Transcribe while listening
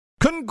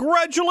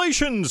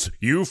Congratulations!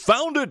 You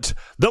found it!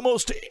 The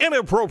most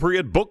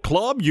inappropriate book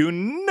club you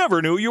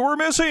never knew you were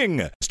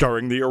missing.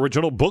 Starring the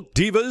original book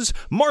divas,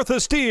 Martha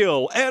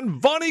Steele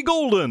and Vonnie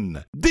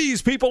Golden.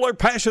 These people are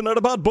passionate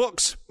about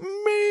books.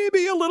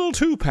 Maybe a little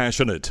too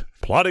passionate.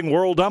 Plotting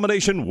world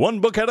domination one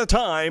book at a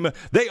time,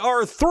 they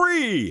are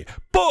 3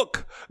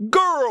 Book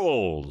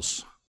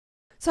Girls.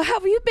 So how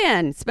have you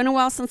been? It's been a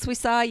while since we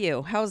saw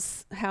you.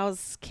 How's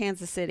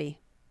Kansas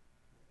City?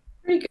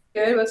 Pretty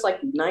good. It's like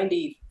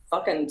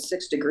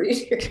 96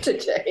 degrees here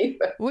today.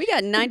 We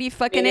got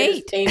 98.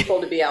 It's painful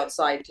to be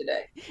outside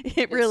today.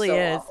 It really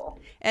is. Awful.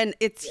 And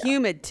it's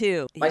humid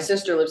too. My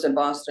sister lives in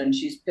Boston.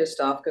 She's pissed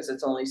off because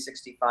it's only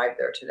 65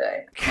 there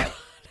today. Like,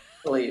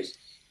 please.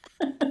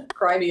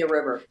 Cry me a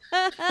river.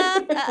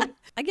 I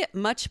get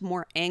much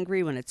more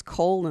angry when it's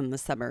cold in the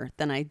summer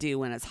than I do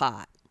when it's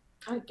hot.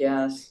 I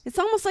guess. It's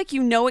almost like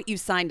you know what you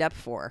signed up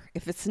for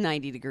if it's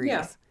 90 degrees.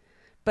 Yeah.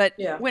 But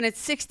when it's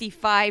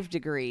 65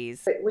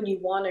 degrees. But when you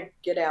want to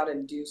get out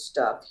and do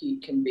stuff,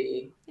 heat can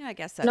be. Yeah, I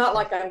guess that's not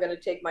like I'm going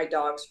to take my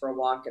dogs for a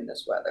walk in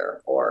this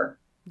weather. Or.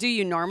 Do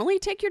you normally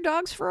take your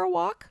dogs for a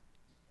walk?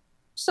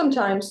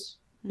 Sometimes.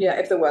 Yeah,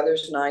 if the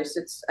weather's nice.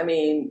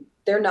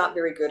 They're not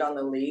very good on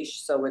the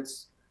leash, so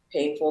it's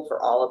painful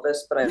for all of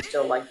us, but I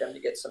still like them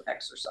to get some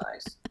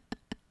exercise.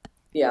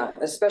 Yeah,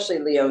 especially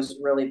Leo's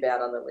really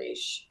bad on the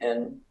leash,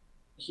 and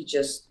he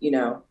just,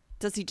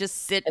 Does he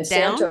just sit and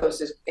down?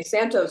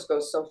 Santos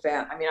goes so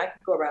fast. I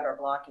could go around our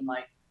block in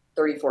like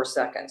 34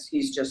 seconds.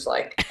 He's just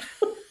like,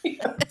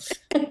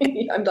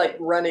 I'm like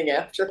running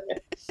after him.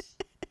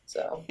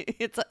 So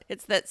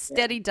it's that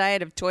steady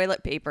diet of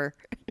toilet paper.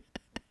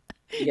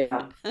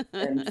 Yeah,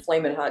 and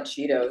flaming hot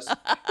Cheetos.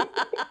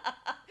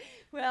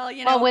 Well,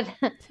 Well, with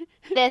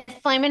the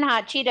flaming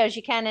hot Cheetos,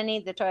 you kind of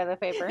need the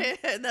toilet paper.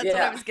 That's what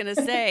I was going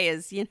to say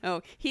is,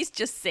 he's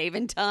just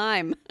saving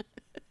time.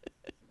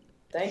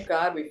 Thank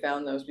God we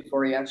found those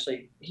before he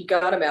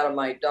got them out of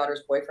my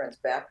daughter's boyfriend's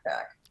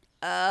backpack.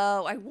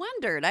 Oh, I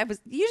wondered.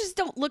 You just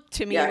don't look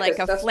to me like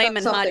a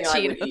flaming hot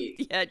Cheeto.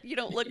 Yeah, you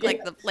don't look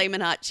like the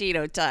flaming hot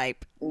Cheeto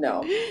type.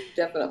 No,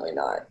 definitely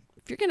not.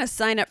 If you're going to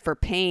sign up for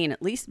pain,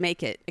 at least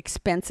make it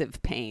expensive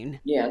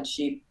pain. Yeah,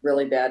 cheap,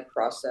 really bad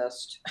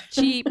processed.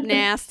 Cheap,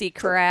 nasty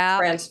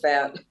crap. Trans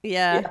fat.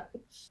 Yeah.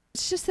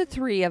 It's just the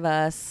 3 of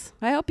us.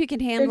 I hope you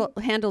can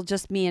handle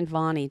just me and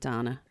Vonnie,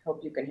 Donna.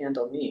 Hope you can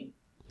handle me.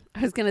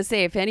 I was going to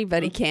say, if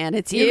anybody can,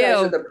 it's you. You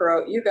guys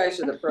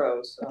are the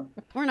pros. So.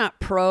 We're not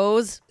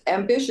pros.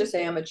 Ambitious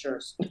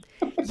amateurs.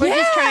 We're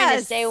just trying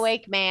to stay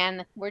awake,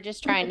 man. We're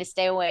just trying to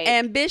stay awake.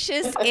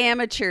 Ambitious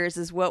amateurs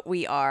is what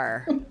we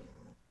are.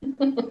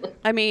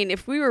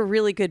 If we were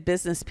really good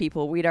business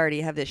people, we'd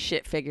already have this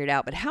shit figured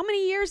out. But how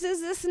many years is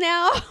this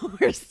now?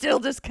 We're still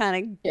just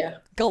kind of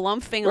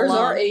galumphing Where's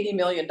along. Our $80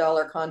 million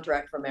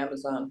contract from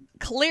Amazon?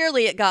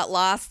 Clearly it got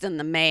lost in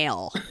the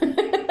mail.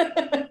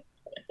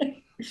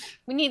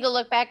 We need to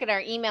look back at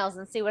our emails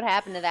and see what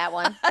happened to that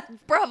one.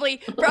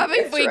 Probably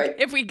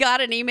if we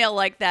got an email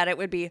like that, it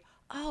would be,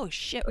 oh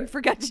shit, we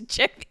forgot to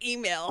check the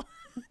email.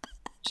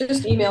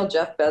 Just email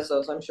Jeff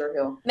Bezos. I'm sure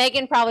he'll.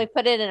 Megan probably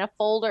put it in a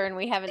folder and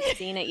we haven't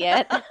seen it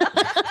yet.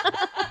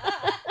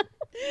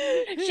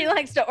 She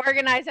likes to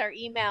organize our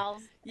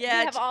emails.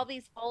 Yeah, we have all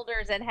these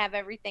folders that have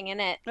everything in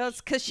it. Well,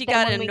 it's because she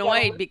got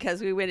annoyed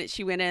because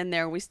she went in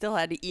there and we still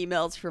had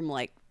emails from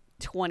like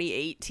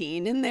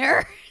 2018 in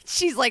there.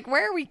 She's like,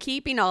 where are we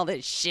keeping all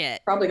this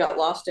shit? Probably got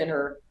lost in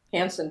her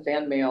Hanson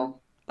fan mail.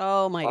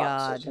 Oh my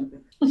God.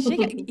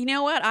 You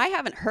know what? I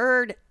haven't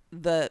heard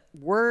the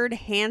word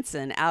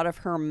Hanson out of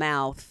her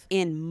mouth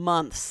in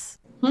months.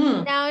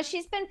 No,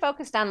 she's been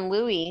focused on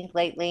Louis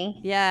lately.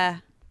 Yeah.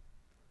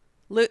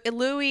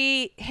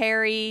 Louis,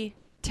 Harry,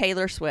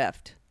 Taylor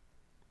Swift.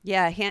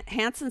 Yeah,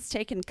 Hanson's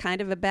taken kind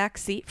of a back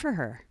seat for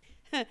her.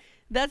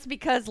 That's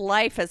because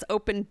life has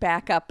opened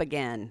back up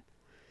again.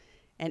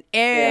 And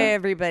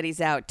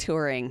everybody's out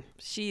touring.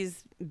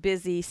 She's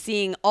busy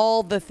seeing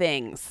all the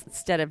things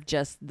instead of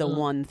just the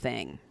one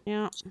thing.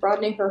 Yeah. She's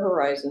broadening her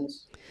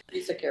horizons.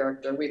 She's a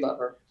character. We love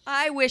her.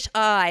 I wish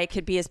I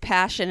could be as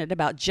passionate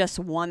about just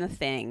one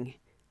thing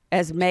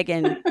as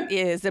Megan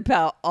is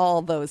about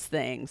all those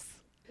things.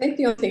 I think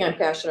the only thing I'm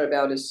passionate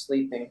about is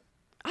sleeping.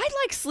 I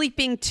like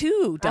sleeping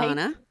too,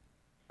 Donna.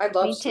 I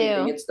love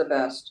sleeping. It's the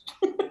best.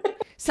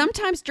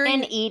 Sometimes during...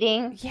 And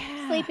eating.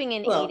 Yeah. Sleeping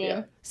and eating.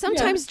 Yeah.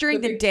 Sometimes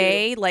during the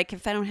day, like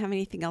if I don't have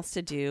anything else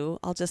to do,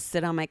 I'll just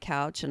sit on my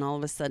couch and all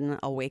of a sudden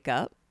I'll wake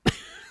up.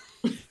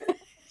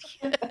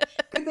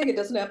 Good thing it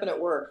doesn't happen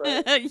at work,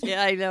 right?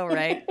 Yeah, I know,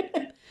 right?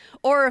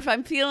 Or if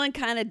I'm feeling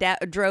kind of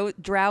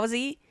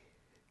drowsy,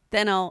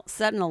 then I'll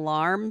set an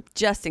alarm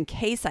just in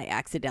case I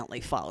accidentally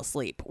fall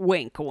asleep.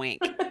 Wink,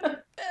 wink.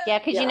 Yeah,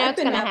 because you know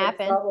it's going to happen. I've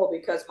been having trouble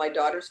because my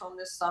daughter's home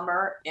this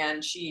summer,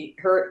 and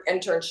her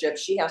internship,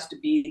 she has to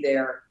be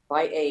there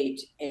by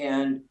 8,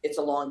 and it's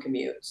a long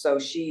commute. So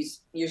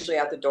she's usually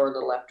out the door a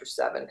little after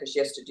 7 because she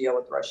has to deal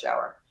with rush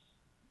hour,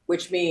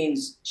 which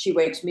means she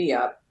wakes me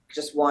up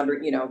just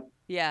wandering,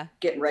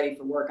 getting ready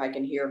for work. I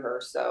can hear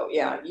her. So,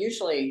 yeah,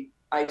 usually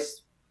I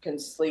can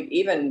sleep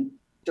even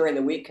during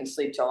the week can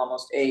sleep till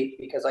almost 8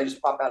 because I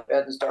just pop out of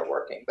bed and start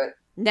working. But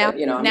I'm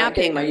napping. not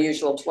getting my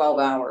usual 12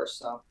 hours,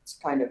 so it's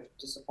kind of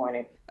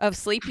disappointing. Of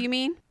sleep, you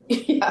mean?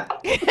 Yeah.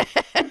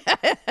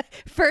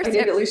 First, I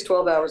need at least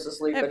 12 hours of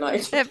sleep a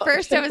night. At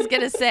first, I was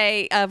going to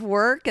say of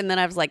work, and then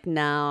I was like,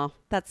 no,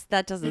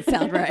 that doesn't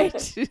sound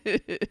right.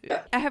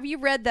 Have you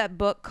read that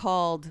book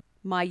called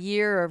My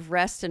Year of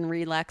Rest and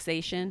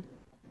Relaxation?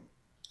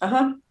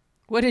 Uh-huh.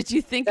 What did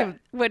you think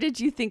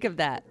of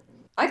that?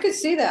 I could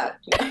see that.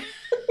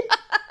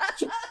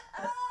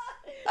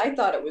 I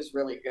thought it was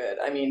really good.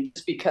 I mean,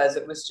 just because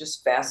it was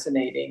just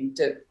fascinating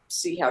to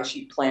see how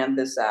she planned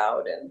this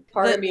out. And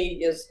part of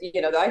me is,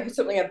 I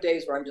certainly have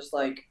days where I'm just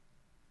like,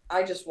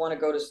 I just want to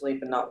go to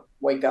sleep and not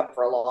wake up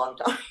for a long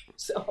time.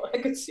 So I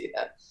could see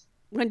that.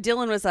 When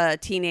Dylan was a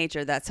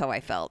teenager, that's how I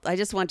felt. I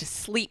just wanted to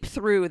sleep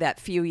through that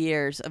few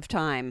years of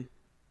time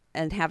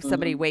and have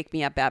somebody wake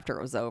me up after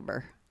it was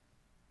over.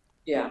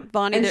 Yeah.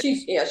 Bonnie, and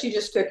she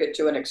just took it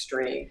to an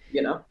extreme,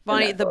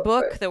 Bonnie, the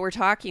book that we're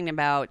talking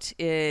about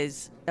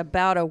is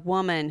about a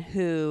woman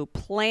who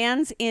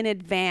plans in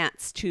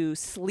advance to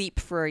sleep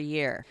for a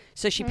year.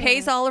 So she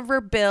pays all of her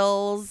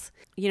bills.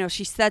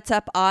 She sets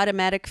up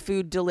automatic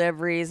food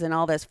deliveries and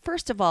all this.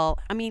 First of all,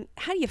 I mean,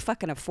 how do you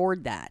fucking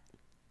afford that?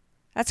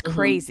 That's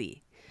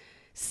crazy.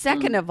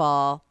 Second of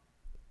all,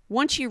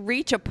 once you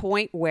reach a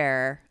point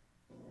where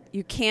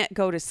you can't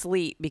go to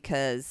sleep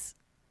because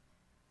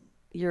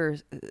you're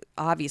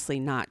obviously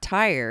not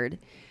tired,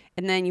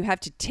 and then you have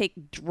to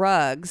take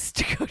drugs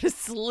to go to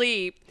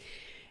sleep,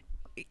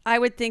 I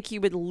would think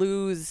you would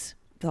lose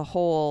the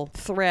whole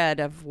thread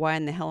of why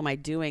in the hell am I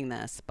doing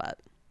this? But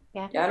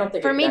yeah, I don't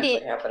think it would actually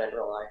happen in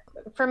real life.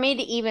 But for me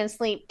to even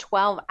sleep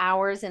 12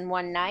 hours in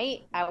one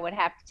night, I would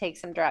have to take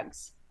some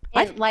drugs.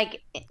 And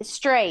like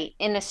straight,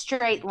 in a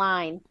straight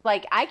line.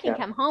 Like I can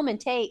come home and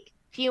take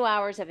few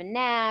hours of a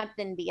nap,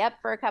 then be up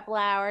for a couple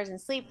hours and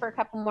sleep for a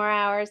couple more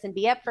hours and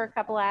be up for a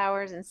couple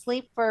hours and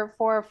sleep for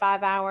 4 or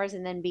 5 hours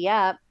and then be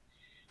up.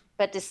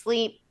 But to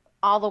sleep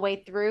all the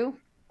way through,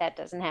 that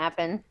doesn't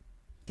happen.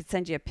 I could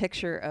send you a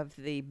picture of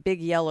the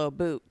big yellow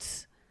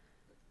boots.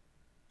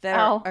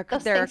 Those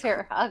things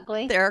are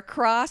ugly. They're a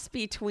cross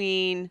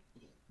between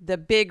the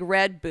big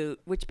red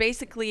boot, which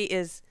basically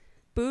is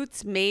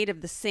boots made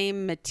of the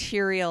same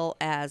material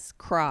as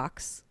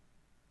Crocs.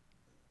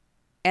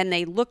 And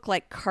they look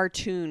like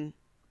cartoon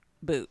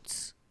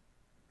boots,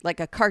 like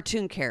a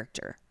cartoon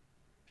character.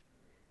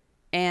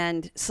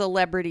 And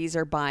celebrities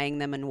are buying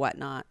them and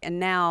whatnot. And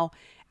now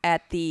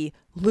at the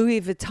Louis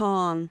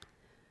Vuitton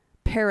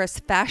Paris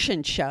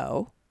fashion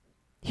show,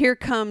 here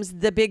comes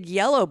the big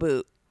yellow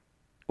boot,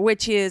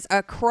 which is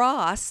a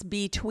cross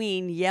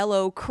between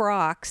yellow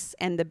Crocs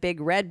and the big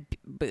red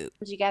boot.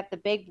 You got the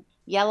big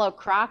yellow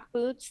Croc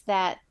boots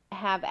that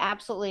have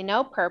absolutely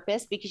no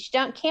purpose because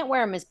you can't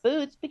wear them as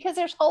boots because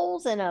there's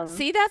holes in them.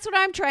 See, that's what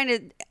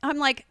I'm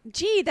like,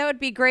 gee, that would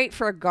be great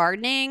for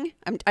gardening.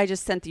 I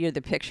just sent you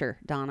the picture,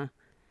 Donna.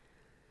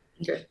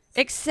 Okay.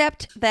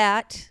 Except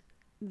that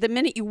the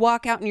minute you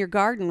walk out in your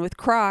garden with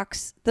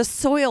Crocs, the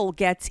soil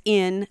gets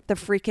in the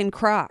freaking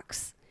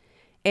Crocs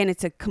and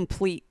it's a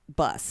complete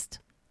bust.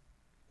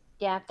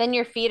 Yeah, then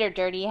your feet are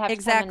dirty. You have to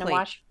come in and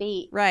wash your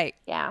feet. Right.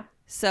 Yeah.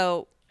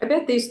 So I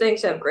bet these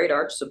things have great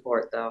arch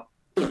support, though.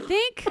 You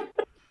think?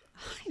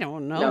 I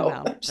don't know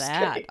about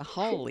that. Kidding.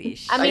 Holy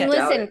shit. I mean,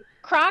 listen,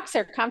 Crocs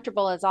are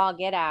comfortable as all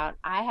get out.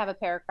 I have a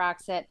pair of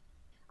Crocs that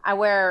I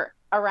wear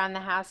around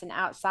the house and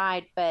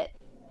outside, but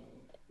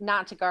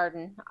not to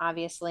garden,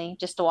 obviously,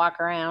 just to walk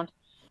around.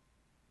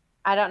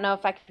 I don't know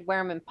if I could wear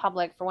them in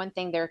public. For one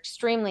thing, they're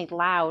extremely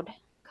loud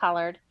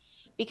colored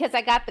because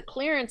I got the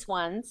clearance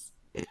ones.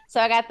 So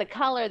I got the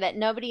color that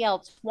nobody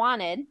else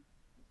wanted.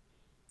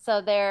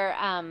 So they're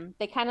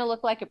they kind of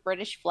look like a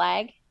British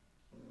flag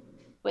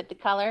with the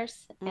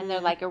colors, and they're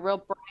like a real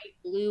bright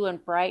blue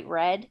and bright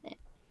red.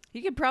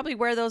 You could probably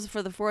wear those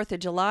for the 4th of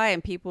July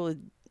and people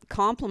would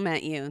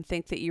compliment you and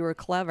think that you were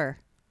clever.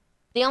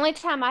 The only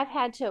time I've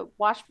had to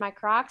wash my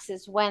Crocs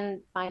is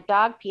when my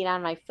dog peed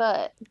on my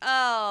foot.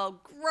 Oh,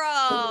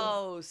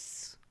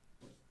 gross.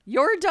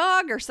 Your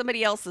dog or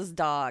somebody else's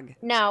dog?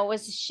 No, it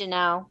was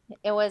Chanel.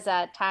 It was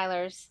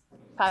Tyler's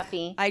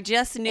puppy. I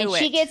just knew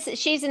and it.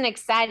 She's an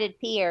excited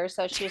peer,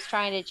 so she was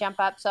trying to jump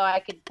up so I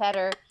could pet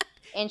her,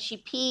 and she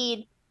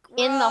peed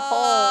in the hole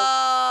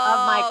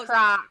of my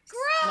Crocs.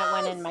 Gross. And it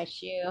went in my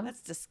shoe.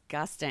 That's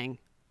disgusting.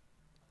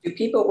 Do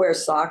people wear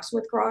socks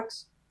with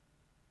Crocs?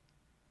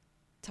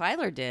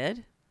 Tyler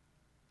did,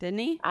 didn't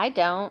he? I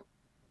don't.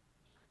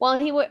 Well,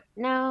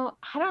 no,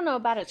 I don't know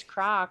about his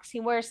Crocs.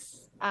 He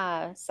wears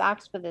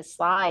socks with his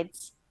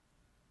slides.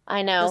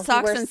 I know.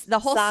 The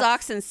whole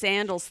socks and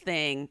sandals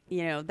thing,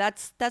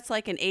 that's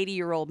like an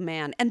 80-year-old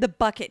man. And the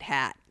bucket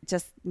hat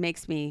just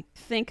makes me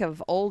think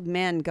of old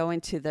men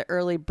going to the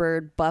early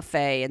bird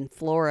buffet in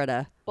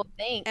Florida. Well,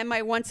 thanks. Am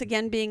I once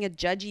again being a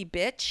judgy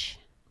bitch?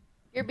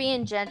 You're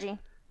being judgy.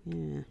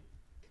 Yeah.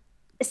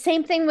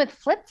 Same thing with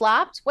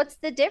flip-flops. What's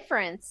the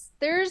difference?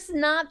 There's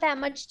not that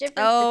much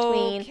difference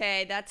between.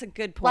 Okay, that's a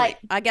good point. Like,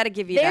 I got to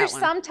give you that one. There's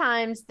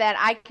sometimes that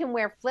I can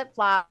wear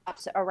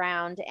flip-flops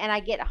around and I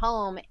get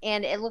home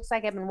and it looks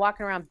like I've been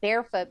walking around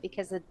barefoot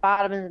because the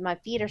bottoms of my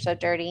feet are so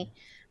dirty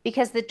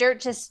because the dirt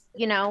just,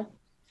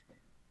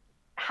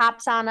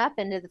 hops on up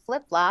into the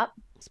flip-flop.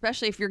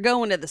 Especially if you're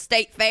going to the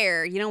state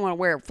fair. You don't want to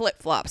wear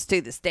flip-flops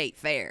to the state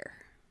fair.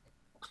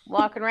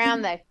 Walking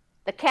around the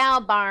cow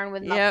barn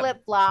with my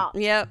flip-flop.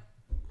 Yep.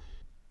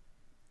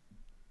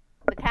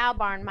 The cow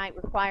barn might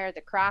require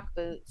the Croc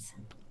boots.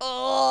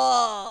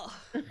 Oh.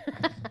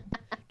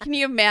 Can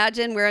you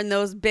imagine wearing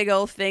those big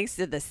old things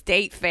to the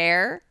state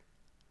fair?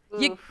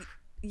 You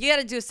got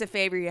to do us a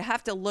favor. You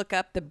have to look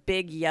up the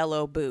big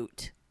yellow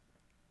boot.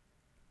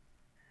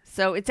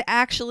 So it's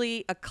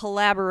actually a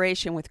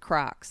collaboration with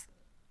Crocs.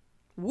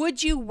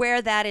 Would you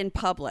wear that in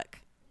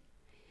public?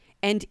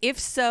 And if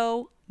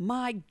so,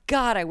 my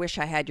God, I wish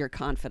I had your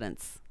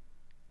confidence.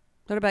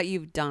 What about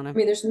you, Donna? I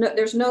mean,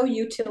 there's no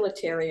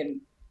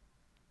utilitarian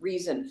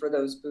reason for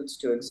those boots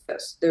to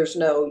exist. There's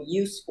no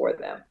use for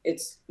them.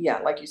 It's,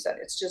 like you said,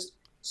 it's just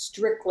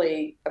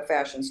strictly a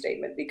fashion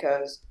statement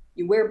because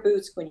you wear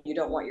boots when you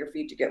don't want your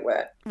feet to get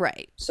wet.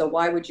 Right. So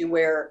why would you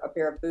wear a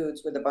pair of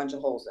boots with a bunch of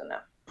holes in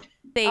them?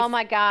 Oh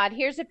my God.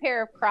 Here's a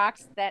pair of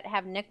Crocs that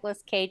have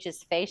Nicolas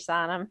Cage's face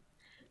on them.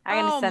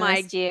 I'm going to send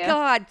this to you. Oh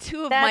my God.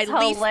 Two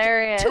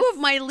of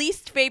my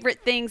least favorite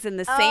things in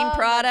the same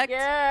product.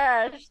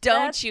 Gosh,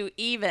 don't you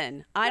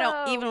even. I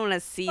don't even want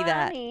to see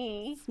that.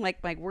 It's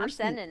like my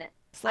worst. I'm sending it.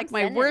 It's like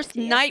my worst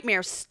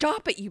nightmare.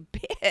 Stop it, you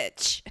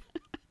bitch.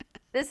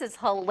 This is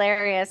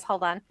hilarious.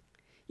 Hold on.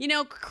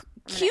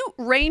 Cute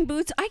rain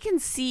boots. I can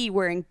see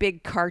wearing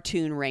big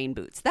cartoon rain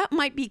boots. That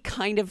might be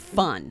kind of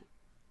fun.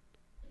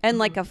 And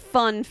like a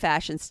fun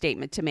fashion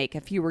statement to make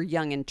if you were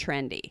young and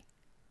trendy.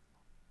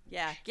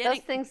 Yeah, those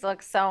things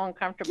look so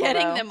uncomfortable.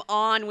 Getting them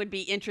on would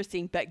be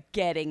interesting, but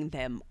getting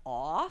them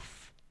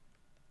off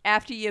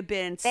after you've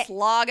been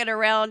slogging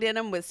around in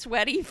them with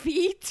sweaty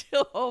feet.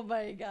 Oh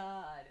my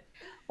God.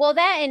 Well,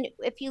 and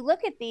if you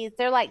look at these,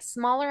 they're like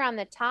smaller on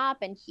the top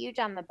and huge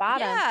on the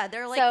bottom. Yeah,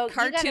 they're like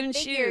cartoon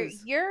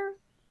shoes.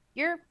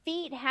 Your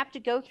feet have to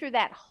go through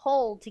that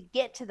hole to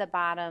get to the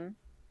bottom.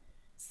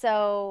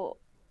 So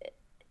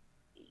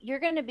you're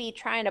going to be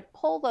trying to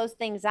pull those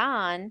things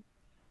on,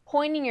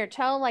 pointing your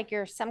toe like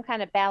you're some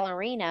kind of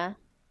ballerina.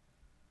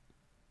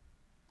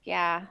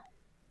 Yeah.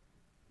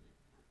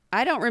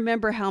 I don't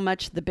remember how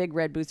much the big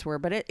red boots were,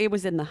 but it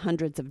was in the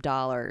hundreds of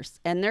dollars.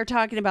 And they're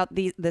talking about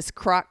this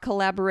Croc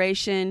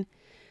collaboration.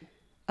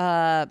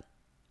 The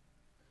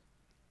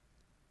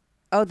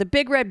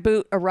big red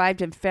boot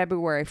arrived in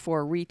February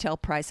for a retail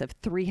price of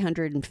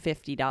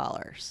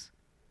 $350.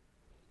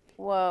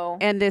 Whoa.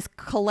 And this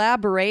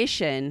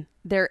collaboration,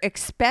 they're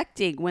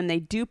expecting when they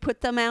do put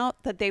them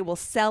out that they will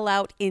sell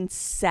out in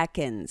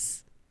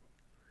seconds.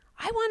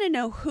 I want to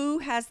know who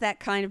has that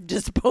kind of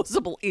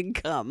disposable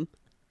income.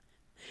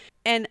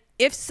 And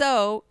if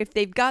so, if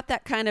they've got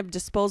that kind of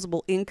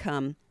disposable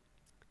income,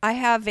 I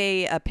have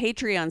a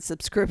Patreon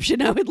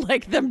subscription I would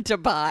like them to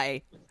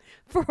buy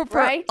for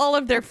all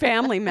of their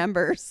family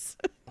members.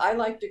 I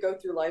like to go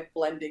through life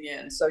blending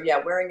in. So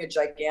wearing a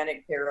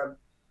gigantic pair of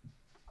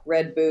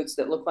red boots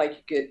that look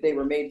like they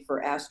were made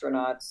for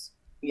astronauts.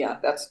 Yeah,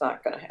 that's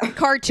not going to happen.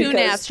 Cartoon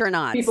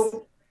astronauts.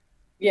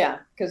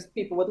 Because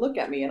people would look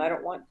at me and I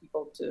don't want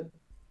people to.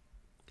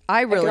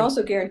 I can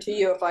also guarantee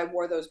you if I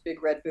wore those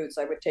big red boots,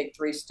 I would take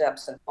 3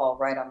 steps and fall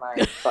right on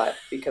my butt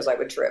because I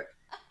would trip.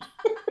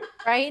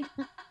 Right?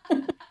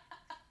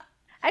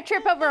 I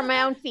trip over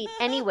my own feet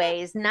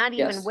anyways, not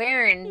even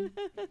wearing.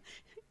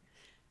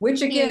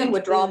 Which again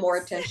would draw more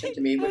attention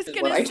to me. I was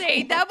going to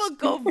say, that will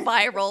go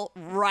viral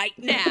right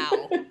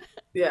now.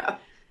 Yeah.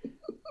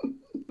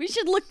 We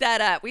should look that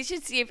up. We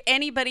should see if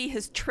anybody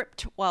has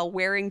tripped while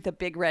wearing the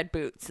big red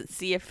boots and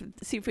see if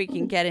we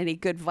can get any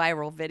good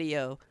viral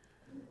video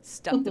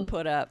stuff to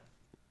put up.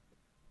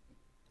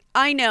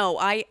 I know.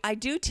 I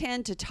do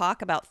tend to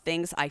talk about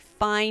things I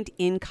find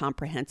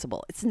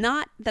incomprehensible. It's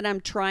not that I'm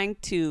trying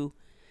to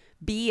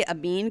be a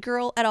mean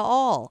girl at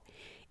all.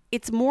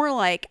 It's more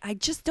like I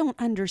just don't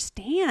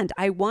understand.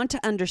 I want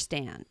to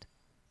understand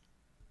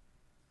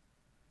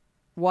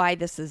why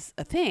this is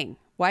a thing.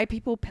 Why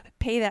people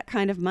pay that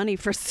kind of money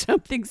for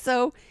something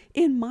so,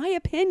 in my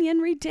opinion,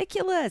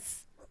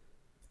 ridiculous.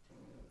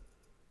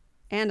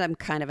 And I'm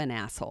kind of an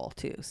asshole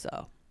too,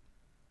 so.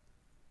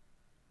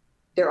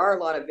 There are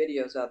a lot of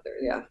videos out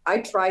there. Yeah. I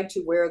tried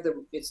to wear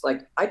the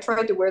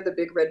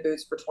big red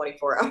boots for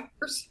 24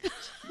 hours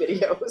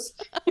videos.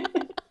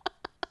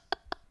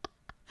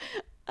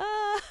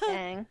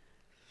 Dang.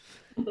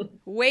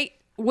 Wait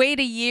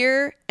a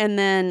year and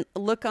then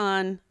look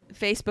on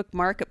Facebook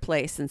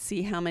Marketplace and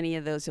see how many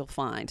of those you'll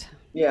find.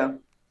 Yeah,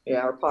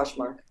 or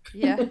Poshmark.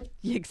 Yeah,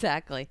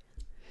 exactly.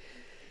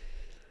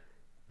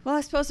 Well,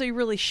 I suppose we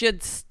really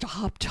should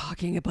stop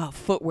talking about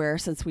footwear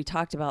since we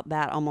talked about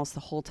that almost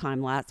the whole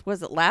time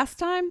was it last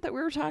time that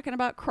we were talking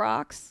about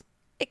Crocs?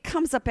 It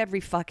comes up every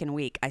fucking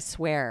week, I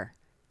swear.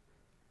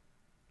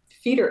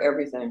 Feet are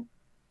everything.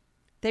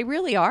 They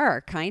really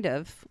are, kind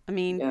of. I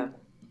mean, Yeah.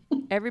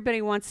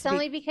 everybody wants It's to be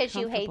only because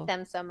you hate comfortable.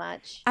 them so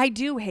much. I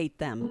do hate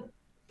them.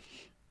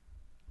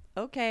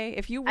 Okay,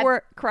 if you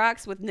wore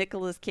Crocs with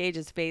Nicolas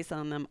Cage's face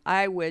on them,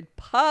 I would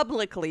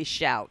publicly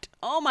shout,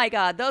 "Oh my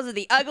God, those are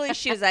the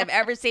ugliest shoes I've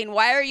ever seen.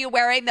 Why are you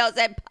wearing those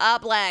in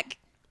public?"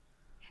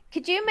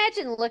 Could you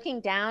imagine looking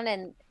down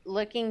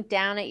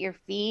at your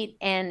feet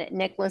and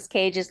Nicolas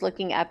Cage is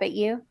looking up at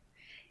you?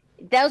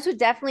 Those would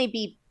definitely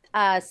be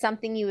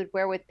something you would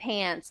wear with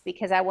pants,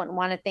 because I wouldn't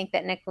want to think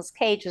that Nicolas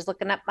Cage was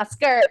looking up my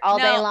skirt all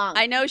day long.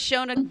 I know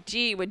Shona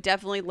G would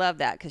definitely love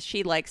that because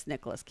she likes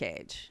Nicolas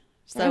Cage.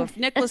 So if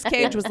Nicolas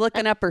Cage was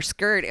looking up her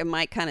skirt, it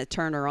might kind of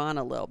turn her on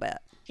a little bit.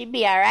 She'd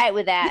be all right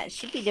with that.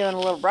 She'd be doing a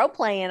little role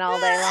playing all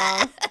day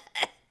long.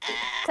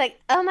 It's like,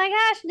 oh my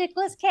gosh,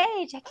 Nicolas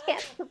Cage, I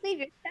can't believe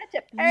you're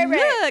such a pervert.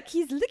 Look,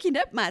 he's looking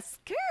up my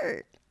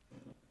skirt.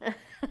 God.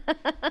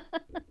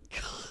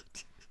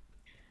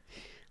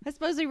 I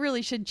suppose we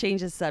really should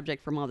change the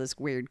subject from all this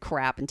weird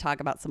crap and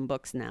talk about some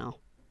books now.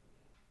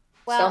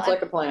 Well, Sounds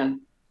like a plan.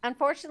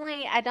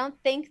 Unfortunately, I don't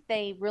think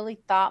they really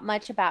thought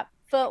much about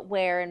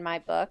footwear in my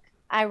book.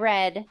 I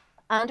read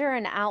Under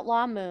an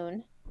Outlaw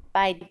Moon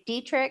by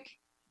Dietrich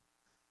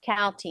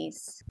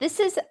Caltes.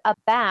 This is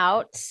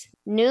about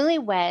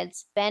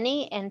newlyweds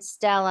Benny and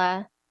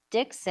Stella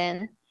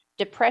Dixon,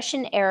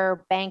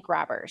 Depression-era bank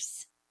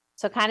robbers.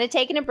 So kind of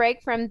taking a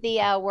break from the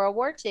World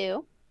War II.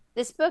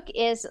 This book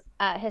is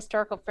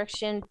historical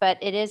fiction, but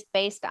it is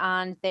based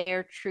on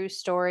their true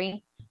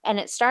story. And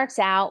it starts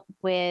out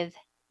with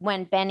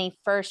when Benny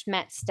first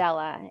met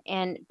Stella.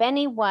 And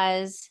Benny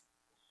was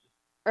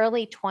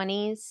early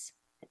 20s,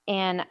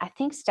 and I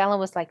think Stella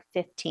was like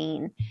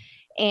 15.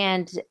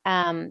 And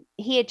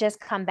he had just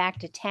come back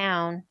to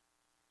town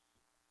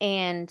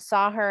and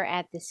saw her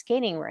at the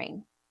skating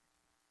ring.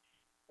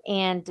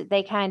 And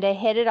they kind of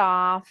hit it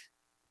off,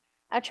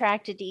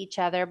 attracted to each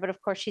other. But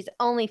of course, she's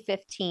only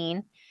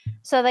 15.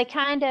 So they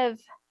kind of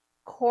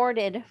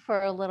courted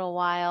for a little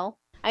while.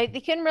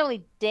 They couldn't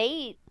really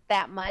date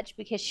that much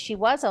because she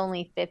was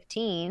only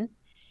 15.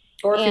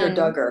 Or if you're a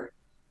Duggar.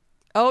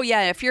 Oh,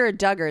 yeah. If you're a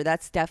Duggar,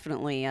 that's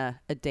definitely a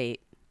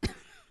date.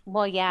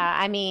 Well, yeah.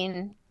 I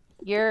mean,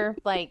 you're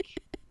like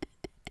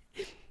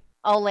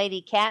old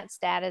lady cat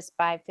status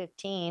by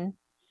 15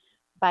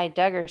 by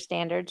Duggar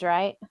standards,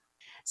 right?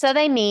 So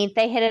they meet,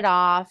 they hit it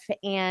off,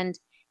 and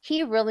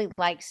he really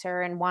likes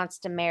her and wants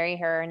to marry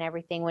her and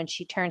everything when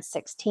she turns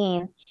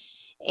 16.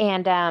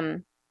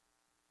 And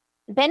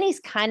Benny's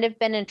kind of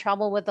been in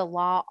trouble with the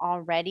law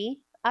already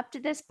up to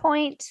this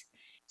point.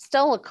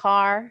 Stole a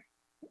car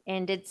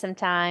and did some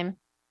time.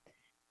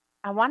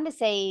 I wanted to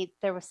say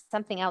there was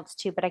something else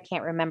too, but I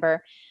can't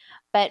remember.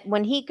 But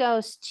when he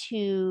goes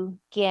to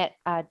get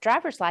a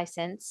driver's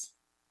license,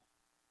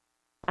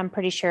 I'm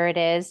pretty sure it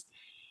is,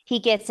 he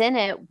gets in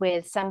it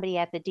with somebody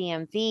at the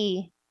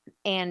DMV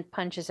and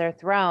punches her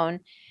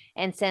throne.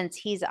 And since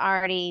he's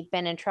already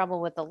been in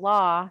trouble with the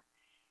law,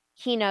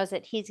 he knows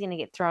that he's going to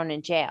get thrown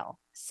in jail.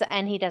 So,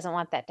 and he doesn't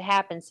want that to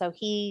happen. So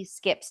he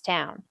skips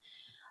town.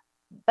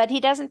 But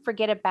he doesn't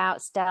forget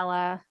about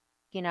Stella,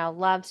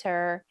 loves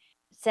her,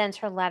 sends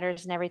her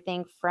letters and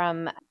everything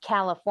from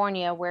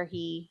California where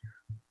he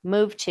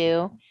moved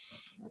to.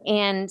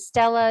 And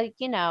Stella,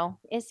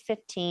 is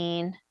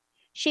 15.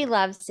 She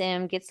loves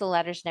him, gets the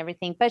letters and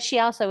everything, but she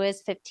also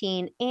is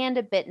 15 and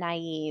a bit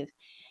naive.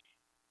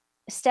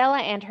 Stella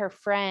and her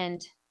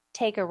friend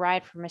take a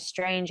ride from a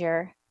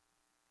stranger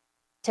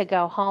to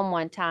go home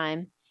one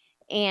time,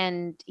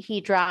 and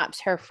he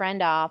drops her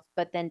friend off,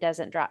 but then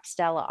doesn't drop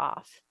Stella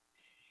off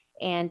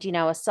and,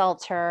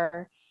 assaults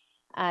her.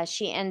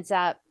 She ends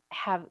up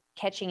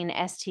catching an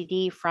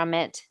STD from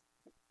it,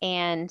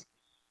 and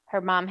her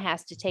mom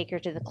has to take her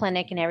to the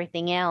clinic and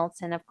everything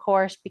else. And of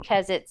course,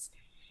 because it's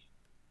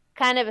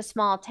kind of a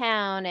small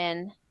town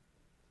and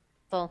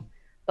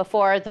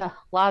before the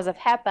laws of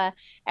HEPA,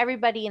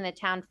 everybody in the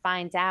town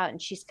finds out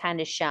and she's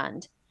kind of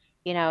shunned.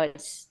 They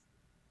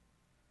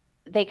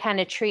kind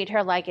of treat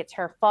her like it's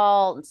her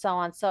fault and so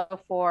on and so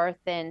forth.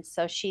 And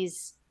so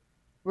she's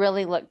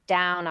really looked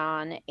down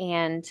on,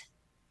 and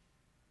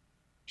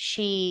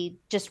she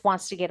just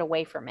wants to get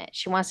away from it.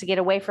 She wants to get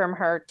away from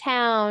her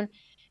town.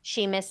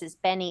 She misses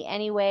Benny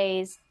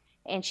anyways.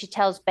 And she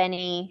tells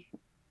Benny,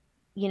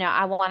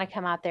 I want to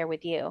come out there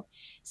with you.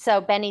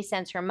 So Benny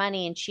sends her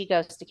money and she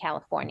goes to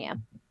California.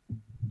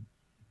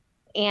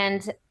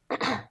 And,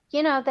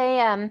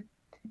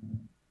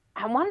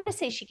 I wanted to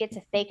say she gets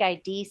a fake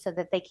ID so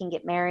that they can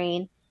get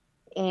married.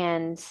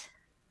 And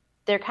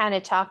they're kind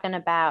of talking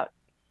about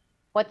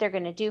what they're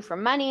going to do for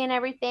money and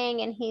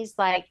everything. And he's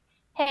like,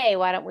 hey,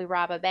 why don't we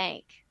rob a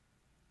bank?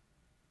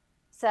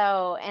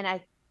 So, and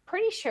I'm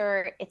pretty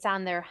sure it's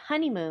on their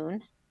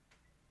honeymoon.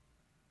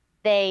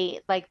 They,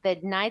 like the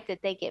night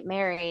that they get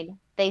married,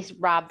 they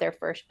rob their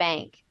first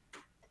bank.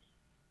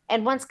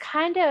 And once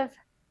kind of,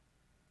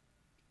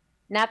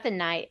 not the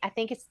night, I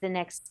think it's the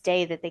next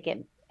day that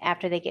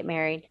after they get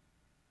married.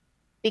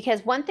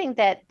 Because one thing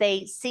that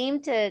they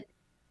seem to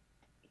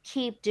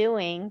keep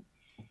doing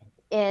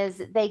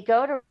is they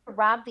go to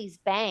rob these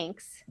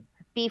banks,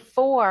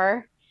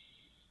 before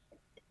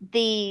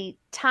the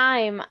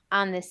time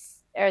on this,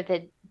 or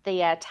the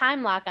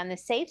time lock on the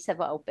safes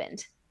have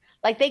opened.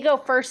 Like they go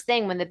first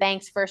thing when the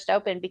banks first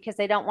open because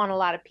they don't want a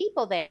lot of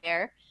people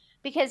there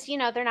because,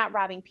 they're not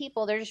robbing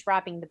people, they're just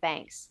robbing the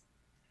banks.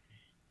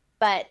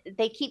 But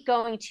they keep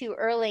going too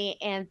early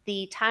and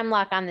the time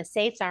lock on the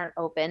safes aren't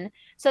open.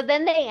 So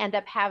then they end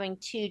up having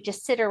to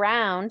just sit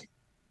around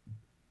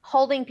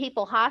holding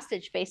people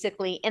hostage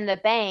basically in the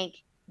bank,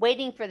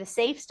 waiting for the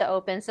safes to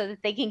open so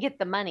that they can get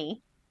the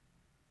money.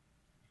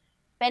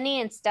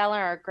 Benny and Stella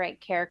are great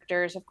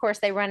characters. Of course,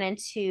 they run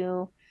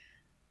into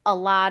a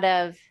lot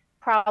of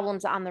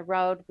problems on the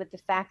road with the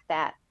fact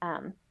that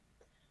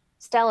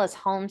Stella's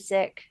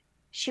homesick.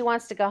 She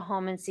wants to go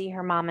home and see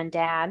her mom and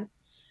dad.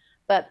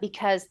 But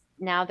because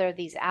now they're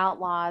these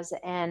outlaws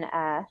and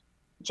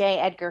J.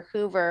 Edgar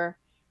Hoover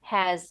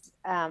has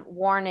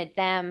warranted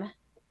them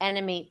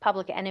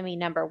public enemy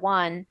number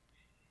one.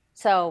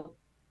 So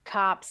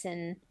cops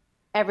and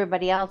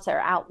everybody else are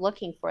out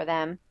looking for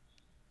them.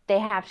 They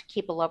have to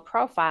keep a low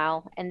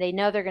profile and they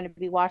know they're going to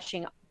be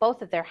watching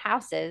both of their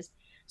houses,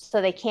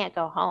 so they can't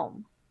go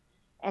home.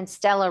 And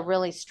Stella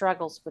really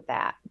struggles with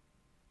that.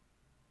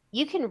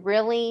 You can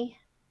really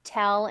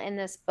tell in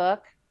this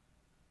book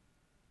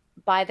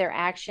by their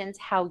actions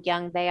how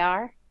young they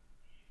are.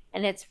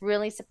 And it's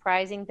really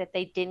surprising that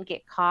they didn't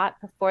get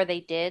caught before they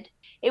did.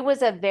 It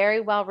was a very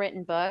well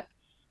written book.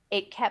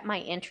 It kept my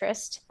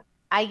interest.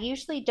 I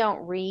usually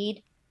don't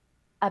read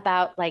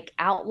about like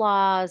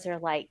outlaws or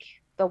like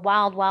the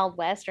Wild Wild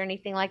West or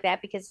anything like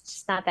that because it's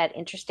just not that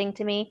interesting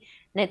to me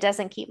and it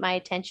doesn't keep my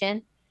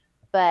attention.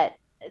 But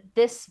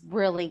this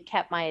really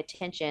kept my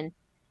attention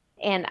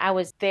and I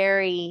was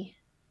very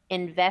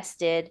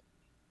invested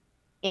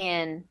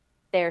in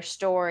their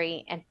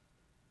story and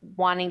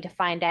wanting to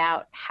find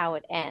out how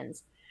it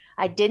ends.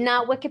 I did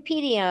not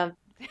Wikipedia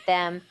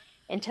them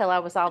until I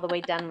was all the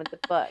way done with the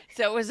book.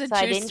 So it was a so true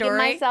I didn't story?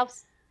 Give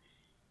myself...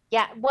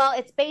 Yeah, well,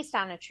 it's based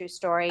on a true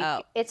story.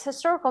 Oh. It's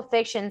historical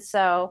fiction,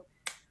 so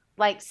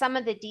like some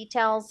of the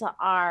details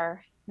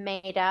are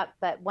made up,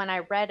 but when I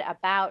read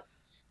about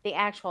the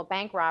actual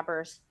bank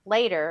robbers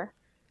later,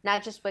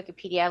 not just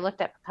Wikipedia, I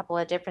looked up a couple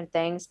of different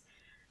things.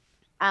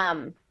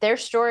 Their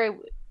story,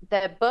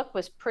 the book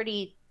was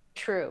pretty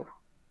true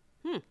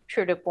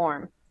to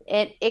form.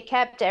 It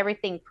kept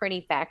everything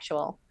pretty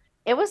factual.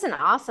 It was an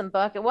awesome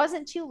book. It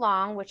wasn't too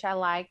long, which I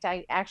liked.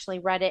 I actually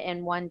read it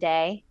in one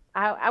day.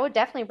 I would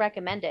definitely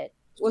recommend it.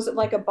 Was it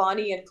like a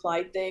Bonnie and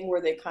Clyde thing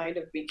where they kind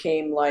of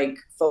became like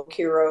folk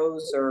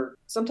heroes, or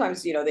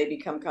sometimes, they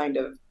become kind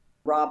of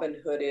Robin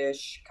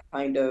Hood-ish,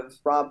 kind of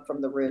rob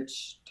from the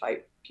rich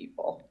type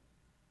people?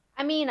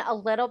 I mean, a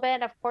little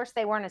bit. Of course,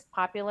 they weren't as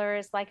popular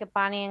as like a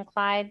Bonnie and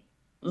Clyde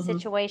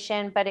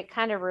situation, but it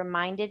kind of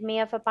reminded me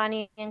of a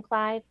Bonnie and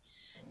Clyde.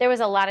 There was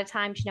a lot of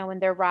times, when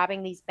they're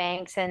robbing these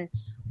banks and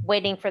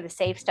waiting for the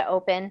safes to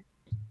open,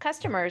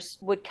 customers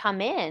would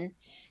come in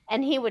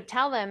and he would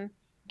tell them,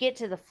 get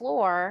to the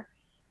floor,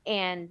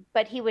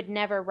 but he would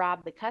never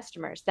rob the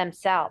customers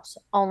themselves,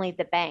 only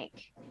the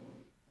bank.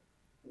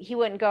 He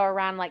wouldn't go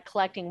around like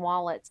collecting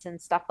wallets and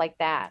stuff like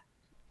that.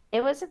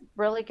 It was a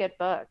really good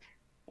book.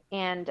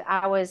 And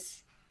I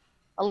was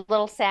a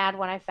little sad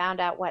when I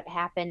found out what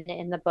happened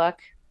in the book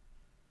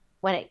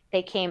when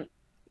they came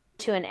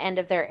to an end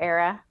of their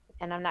era.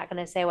 And I'm not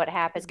going to say what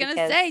happened. I was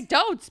going to say,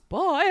 don't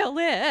spoil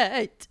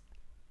it.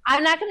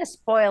 I'm not going to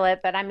spoil it,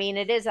 but I mean,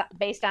 it is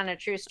based on a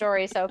true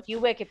story. So if you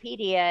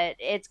Wikipedia it,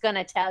 it's going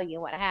to tell you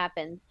what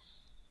happened.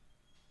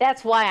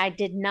 That's why I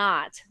did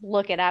not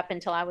look it up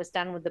until I was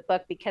done with the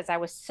book, because I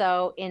was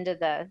so into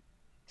the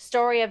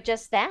story of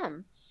just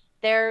them.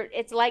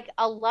 It's like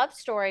a love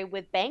story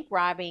with bank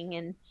robbing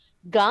and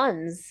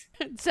guns.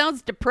 It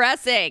sounds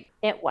depressing.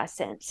 It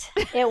wasn't.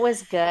 It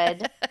was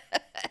good.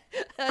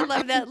 I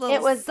love that little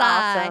It was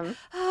sigh.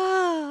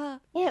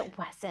 awesome. It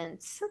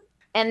wasn't.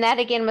 And that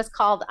again was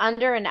called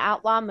Under an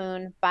Outlaw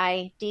Moon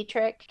by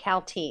Dietrich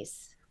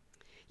Kaltese.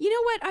 You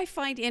know what I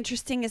find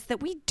interesting is that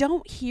we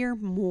don't hear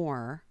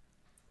more.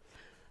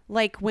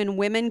 Like when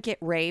women get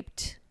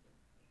raped,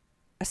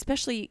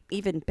 especially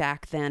even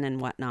back then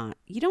and whatnot,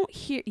 you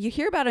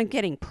hear about them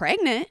getting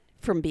pregnant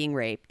from being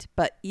raped,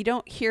 but you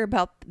don't hear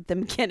about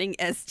them getting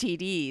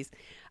STDs.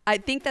 I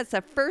think that's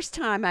the first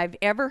time I've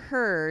ever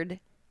heard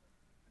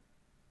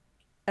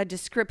a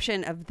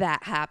description of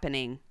that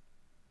happening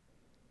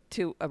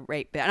to a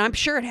rape. And I'm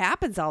sure it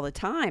happens all the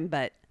time,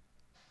 but...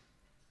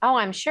 Oh,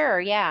 I'm sure,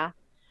 yeah.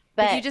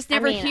 But you just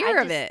never hear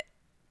of it.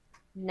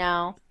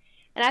 No.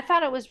 And I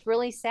thought it was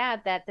really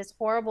sad that this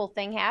horrible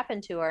thing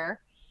happened to her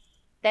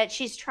that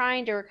she's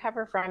trying to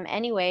recover from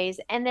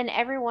anyways. And then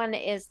everyone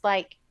is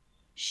like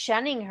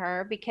shunning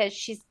her because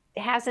she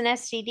has an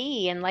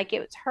STD and like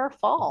it was her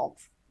fault.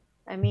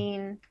 I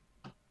mean,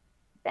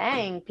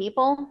 dang,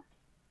 people.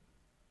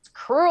 It's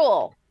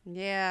cruel.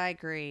 Yeah, I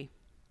agree.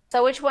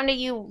 So which one of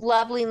you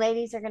lovely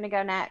ladies are going to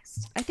go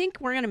next? I think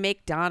we're going to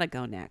make Donna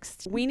go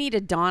next. We need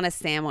a Donna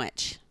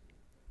sandwich.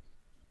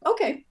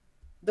 Okay.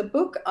 The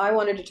book I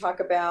wanted to talk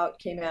about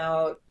came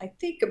out, I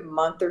think, a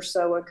month or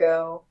so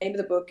ago. The name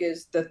of the book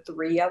is The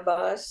Three of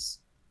Us,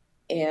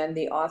 and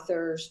the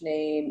author's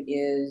name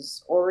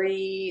is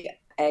Ori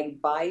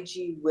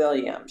Agbaiji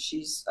Williams.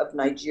 She's of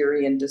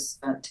Nigerian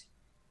descent.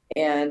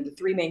 And the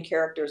three main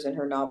characters in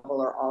her novel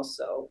are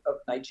also of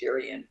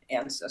Nigerian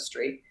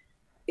ancestry.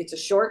 It's a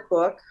short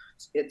book,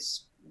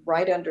 it's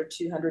right under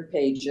 200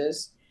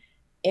 pages.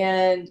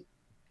 And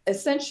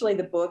essentially,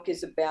 the book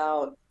is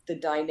about the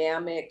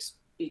dynamics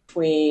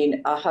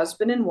between a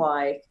husband and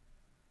wife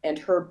and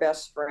her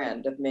best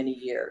friend of many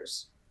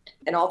years.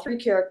 And all three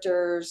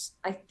characters,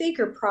 I think,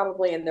 are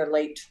probably in their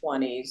late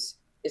 20s.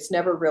 It's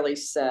never really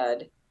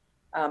said,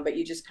 but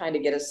you just kind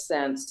of get a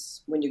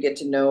sense when you get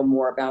to know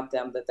more about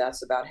them that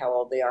that's about how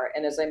old they are.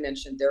 And as I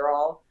mentioned, they're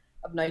all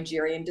of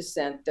Nigerian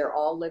descent. They're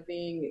all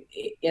living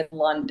in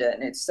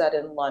London. It's set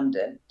in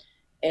London.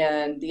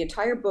 And the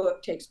entire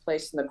book takes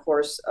place in the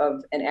course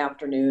of an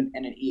afternoon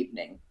and an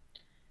evening.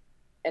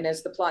 And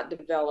as the plot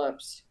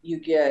develops, you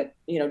get,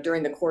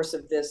 during the course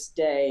of this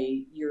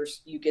day,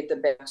 you get the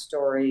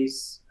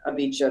backstories of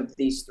each of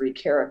these three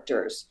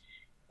characters.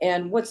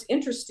 And what's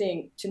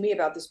interesting to me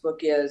about this book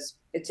is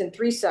it's in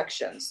three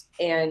sections.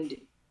 And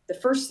the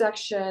first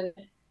section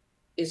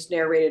is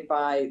narrated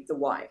by the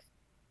wife.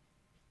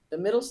 The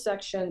middle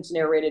section's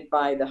narrated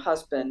by the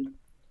husband.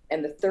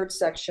 And the third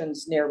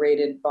section's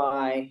narrated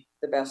by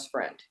the best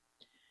friend.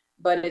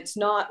 But it's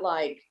not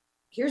like,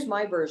 here's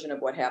my version of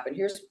what happened.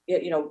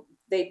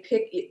 They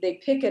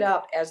pick it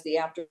up as the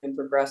afternoon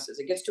progresses.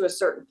 It gets to a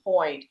certain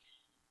point,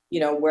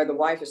 where the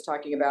wife is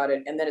talking about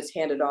it, and then it's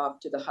handed off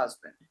to the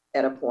husband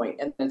at a point,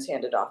 and then it's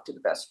handed off to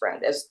the best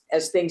friend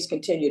as things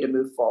continue to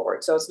move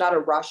forward. So it's not a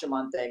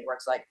Rashomon thing where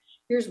it's like,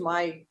 here's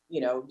my,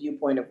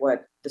 viewpoint of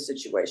what the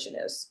situation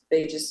is.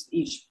 They just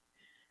each,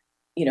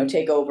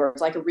 take over.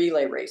 It's like a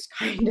relay race,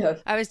 kind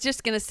of. I was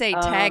just going to say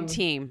tag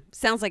team.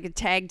 Sounds like a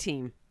tag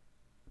team.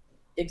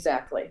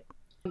 Exactly.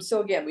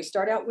 So again, we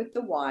start out with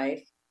the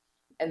wife.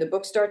 And the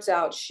book starts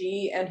out,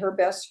 she and her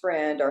best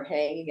friend are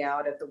hanging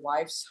out at the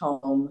wife's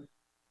home,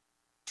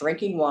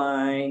 drinking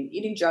wine,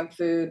 eating junk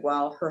food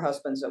while her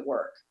husband's at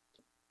work.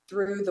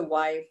 Through the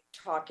wife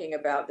talking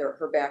about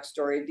her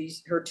backstory,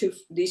 these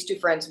two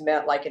friends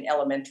met like in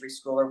elementary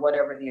school or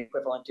whatever the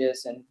equivalent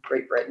is in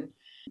Great Britain.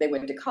 They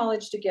went to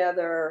college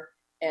together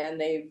and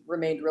they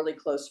remained really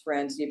close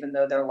friends, even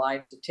though their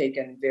lives had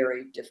taken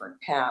very different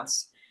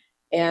paths.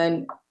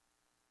 And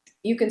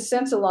you can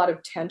sense a lot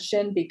of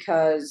tension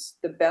because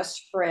the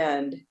best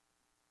friend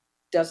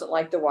doesn't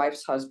like the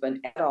wife's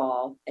husband at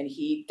all, and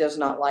he does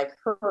not like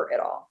her at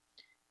all.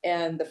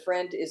 And the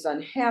friend is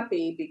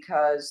unhappy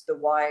because the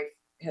wife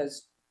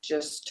has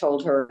just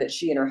told her that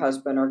she and her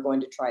husband are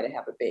going to try to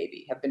have a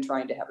baby, have been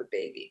trying to have a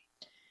baby.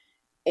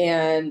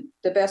 And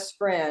the best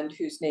friend,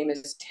 whose name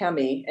is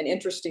Temi, and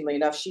interestingly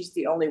enough, she's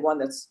the only one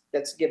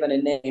that's given a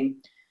name.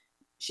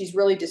 She's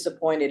really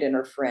disappointed in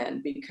her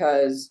friend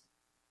because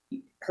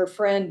her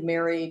friend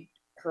married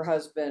her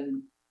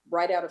husband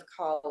right out of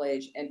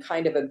college and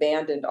kind of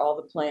abandoned all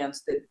the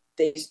plans that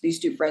these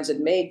two friends had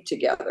made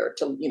together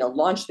to,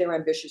 launch their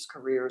ambitious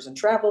careers and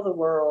travel the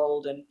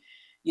world and,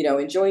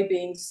 enjoy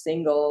being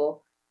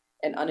single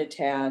and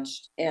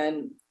unattached.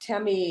 And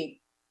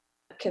Temi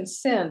can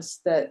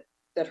sense that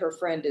her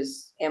friend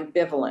is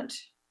ambivalent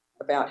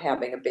about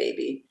having a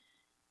baby.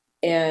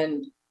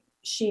 And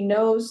she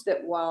knows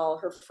that while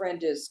her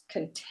friend is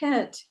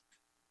content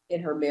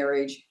in her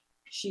marriage,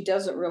 she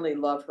doesn't really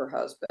love her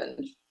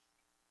husband.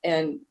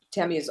 And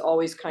Temi has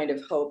always kind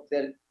of hoped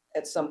that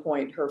at some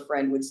point her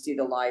friend would see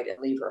the light and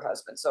leave her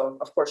husband. So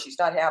of course she's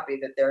not happy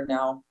that they're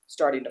now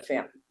starting to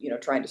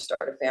trying to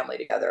start a family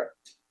together.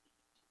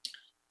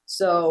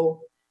 So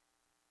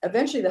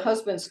eventually the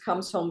husband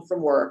comes home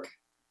from work,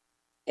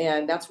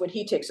 and that's when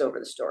he takes over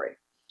the story.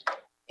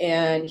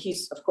 And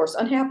he's of course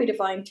unhappy to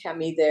find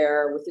Temi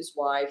there with his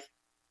wife,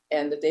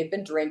 and that they've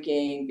been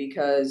drinking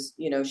because,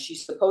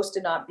 she's supposed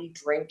to not be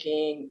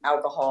drinking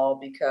alcohol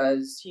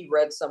because he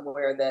read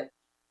somewhere that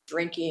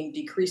drinking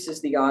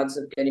decreases the odds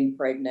of getting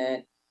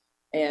pregnant.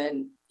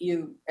 And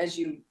as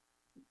you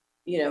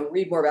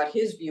read more about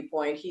his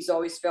viewpoint, he's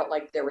always felt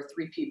like there were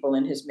three people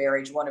in his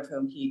marriage, one of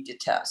whom he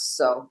detests.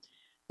 So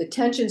the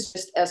tensions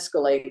just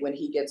escalate when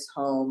he gets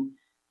home.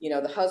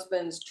 The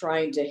husband's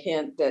trying to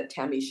hint that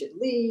Temi should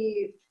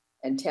leave,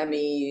 and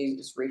Temi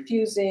is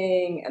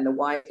refusing, and the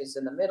wife is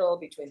in the middle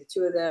between the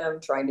two of them,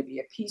 trying to be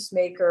a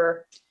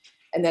peacemaker.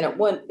 And then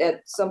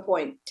at some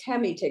point,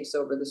 Temi takes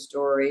over the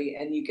story,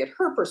 and you get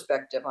her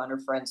perspective on her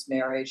friend's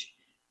marriage.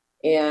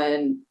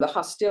 And the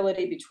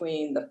hostility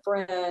between the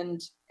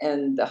friend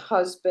and the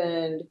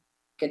husband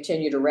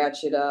continue to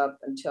ratchet up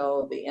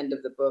until the end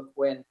of the book,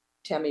 when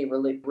Temi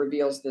really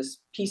reveals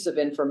this piece of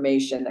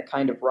information that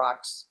kind of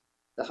rocks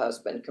the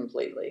husband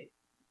completely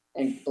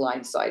and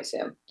blindsides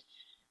him.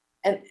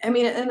 And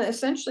and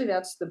essentially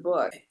that's the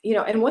book.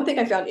 And one thing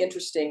I found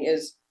interesting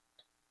is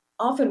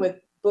often with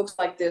books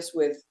like this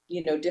with,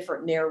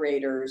 different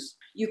narrators,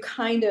 you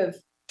kind of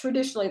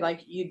traditionally,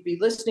 like, you'd be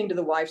listening to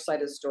the wife's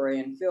side of the story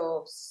and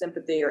feel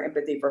sympathy or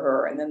empathy for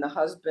her. And then the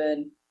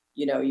husband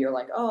you're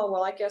like, oh,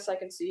 well, I guess I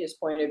can see his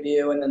point of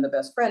view, and then the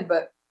best friend.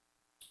 But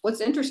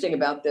what's interesting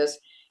about this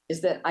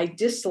is that I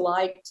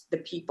disliked the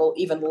people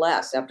even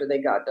less after they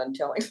got done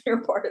telling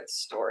their part of the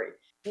story.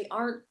 They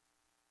aren't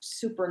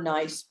super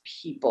nice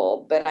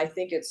people, but I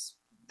think it's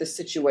the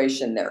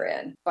situation they're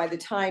in. By the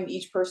time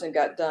each person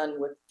got done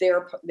with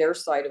their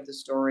side of the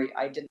story,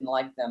 I didn't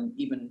like them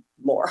even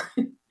more.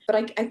 But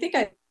I think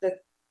the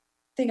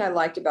thing I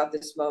liked about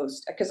this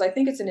most, because I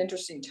think it's an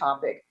interesting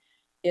topic,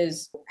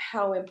 is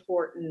how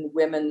important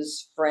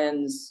women's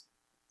friends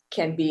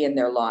can be in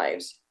their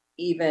lives,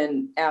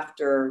 even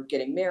after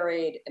getting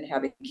married and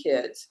having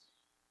kids.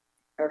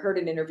 I heard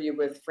an interview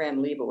with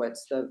Fran Lebowitz.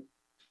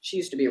 She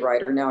used to be a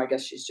writer. Now I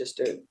guess she's just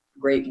a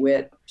great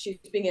wit. She's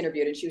being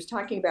interviewed, and she was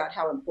talking about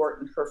how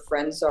important her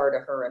friends are to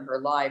her in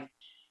her life.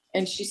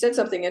 And she said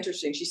something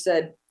interesting. She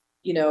said,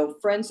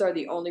 friends are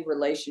the only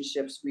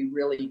relationships we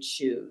really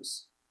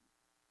choose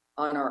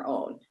on our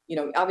own.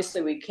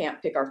 Obviously we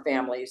can't pick our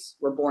families.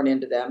 We're born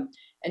into them.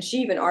 And she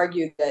even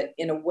argued that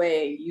in a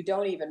way, you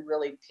don't even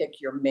really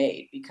pick your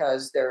mate,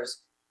 because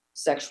there's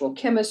sexual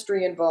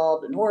chemistry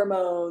involved and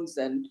hormones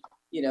and,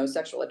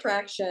 sexual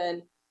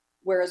attraction.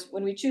 Whereas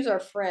when we choose our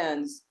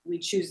friends, we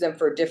choose them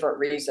for different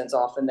reasons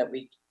often that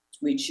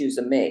we choose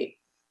a mate.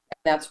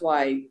 And that's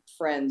why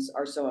friends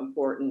are so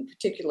important,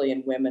 particularly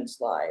in women's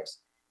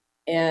lives.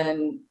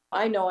 And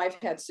I know I've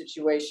had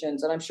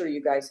situations, and I'm sure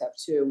you guys have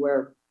too,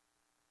 where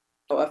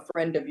a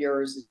friend of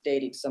yours is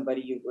dating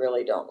somebody you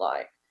really don't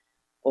like,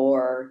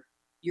 or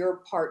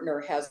your partner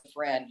has a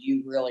friend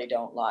you really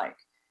don't like.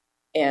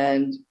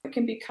 And it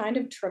can be kind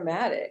of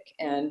traumatic.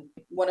 And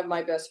one of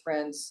my best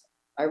friends,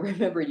 I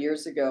remember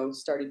years ago,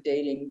 started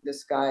dating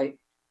this guy,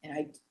 and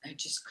I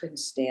just couldn't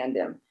stand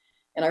him.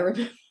 And I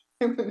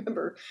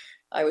remember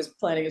I was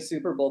planning a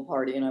Super Bowl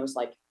party, and I was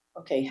like,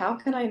 okay, how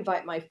can I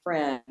invite my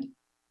friend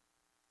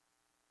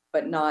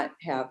but not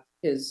have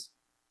his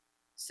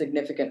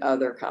significant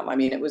other come? I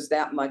mean, it was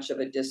that much of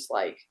a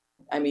dislike.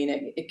 I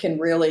mean, it can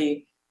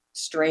really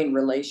strain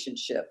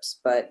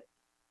relationships. But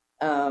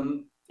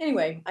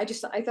anyway, I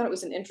thought it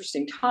was an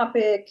interesting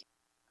topic.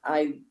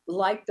 I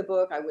liked the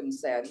book. I wouldn't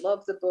say I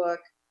loved the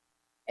book.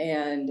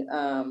 And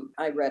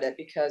I read it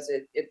because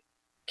it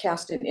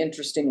cast an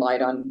interesting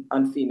light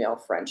on female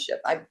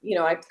friendship. I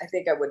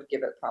think I would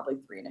give it probably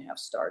 3.5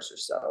 stars or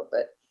so.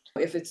 But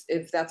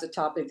if that's a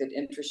topic that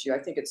interests you, I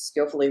think it's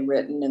skillfully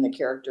written and the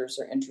characters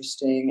are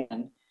interesting.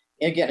 And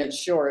again, it's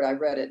short. I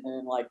read it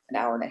in like an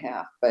hour and a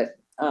half. But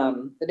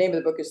the name of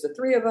the book is The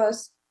Three of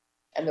Us,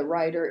 and the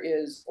writer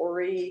is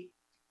Ori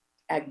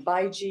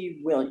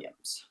Agbaiji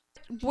Williams.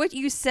 What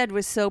you said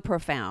was so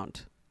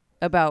profound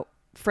about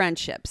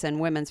friendships and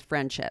women's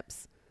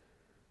friendships,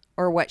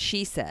 or what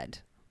she said.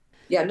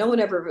 Yeah, no one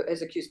ever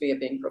has accused me of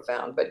being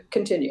profound, but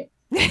continue.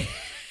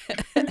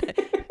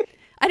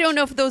 I don't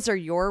know if those are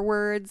your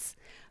words,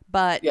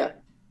 but yeah,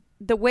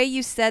 the way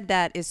you said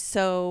that is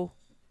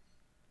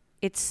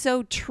it's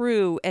so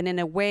true, and in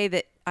a way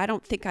that I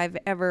don't think I've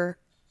ever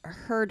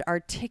heard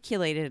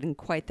articulated in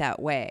quite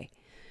that way.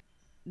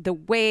 The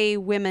way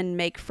women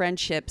make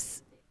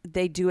friendships,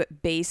 they do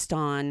it based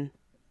on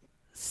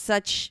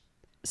such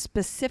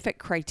specific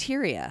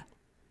criteria,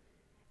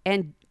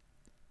 and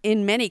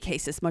in many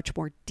cases much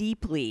more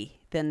deeply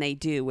than they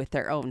do with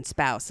their own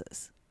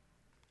spouses.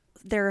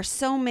 There are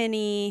so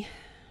many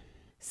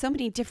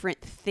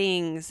different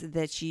things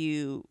that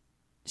you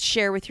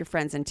share with your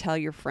friends and tell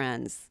your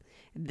friends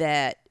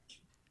that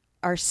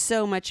are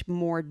so much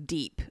more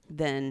deep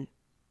than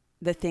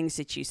the things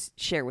that you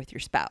share with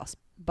your spouse.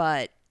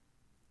 But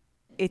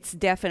it's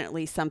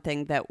definitely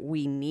something that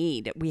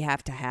we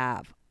have to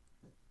have.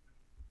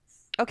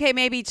 Okay,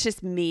 maybe it's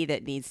just me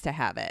that needs to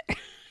have it.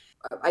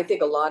 I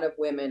think a lot of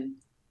women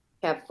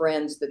have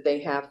friends that they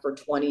have for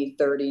 20,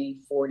 30,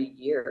 40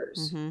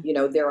 years.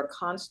 Mm-hmm. They're a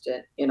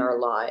constant in our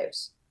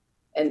lives.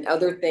 And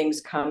other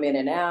things come in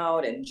and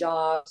out, and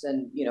jobs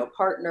and,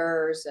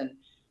 partners. And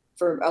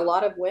for a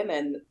lot of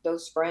women,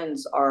 those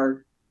friends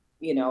are,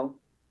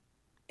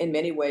 in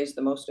many ways,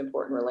 the most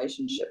important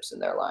relationships in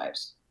their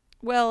lives.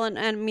 Well, and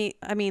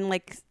I mean,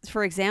 like,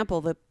 for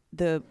example,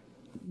 the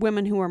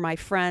women who are my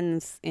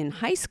friends in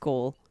high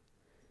school,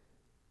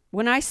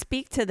 when I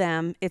speak to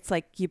them, it's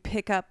like you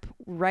pick up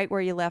right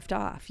where you left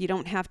off. You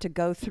don't have to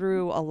go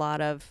through a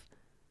lot of,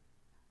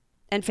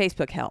 and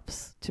Facebook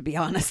helps, to be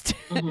honest,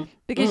 mm-hmm.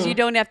 because mm-hmm. you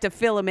don't have to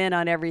fill them in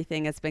on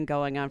everything that's been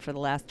going on for the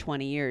last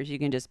 20 years. You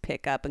can just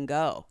pick up and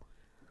go.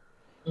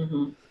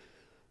 Mm-hmm.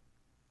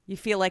 You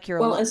feel like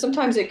you're and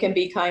sometimes it can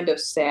be kind of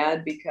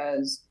sad,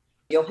 because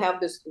you'll have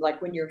this,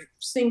 like when you're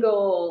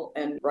single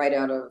and right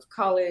out of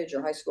college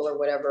or high school or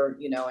whatever,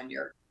 and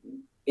you're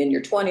in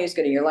your 20s,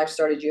 getting your life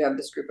started, you have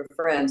this group of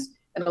friends.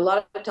 And a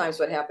lot of times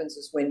what happens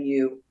is when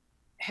you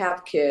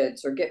have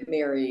kids or get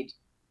married,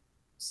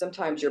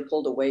 sometimes you're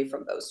pulled away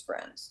from those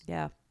friends.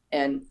 Yeah.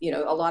 And,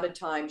 a lot of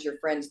times your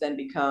friends then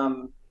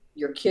become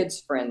your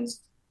kids'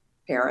 friends'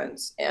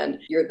 parents, and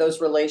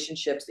those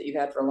relationships that you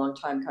had for a long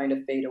time kind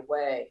of fade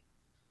away.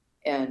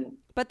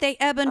 But they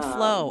ebb and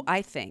flow,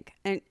 I think.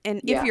 And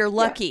if you're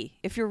lucky,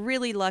 if you're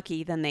really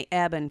lucky, then they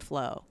ebb and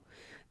flow.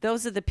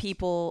 those are the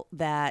people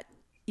that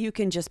you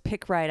can just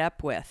pick right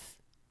up with.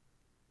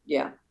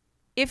 Yeah.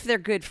 If they're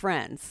good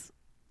friends.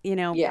 You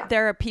know, Yeah.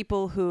 there are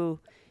people who,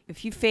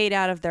 if you fade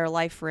out of their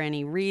life for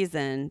any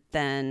reason,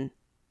 then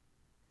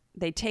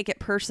they take it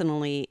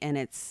personally and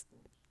it's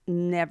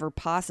never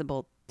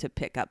possible to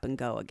pick up and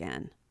go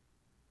again.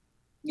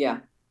 Yeah.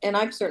 And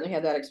I've certainly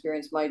had that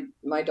experience.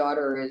 My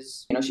daughter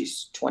is,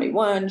 she's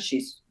 21,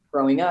 she's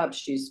growing up,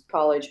 she's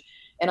college,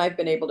 and I've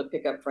been able to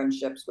pick up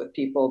friendships with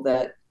people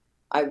that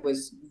I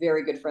was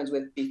very good friends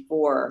with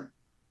before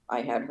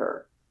I had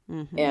her.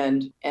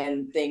 Mm-hmm.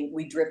 And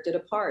we drifted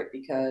apart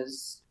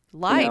because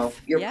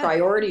life, your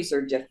priorities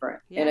are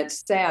different. Yeah. And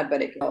it's sad,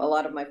 but a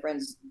lot of my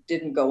friends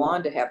didn't go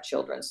on to have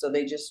children, so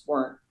they just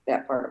weren't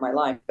that part of my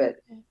life. But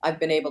I've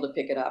been able to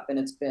pick it up, and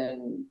it's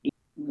been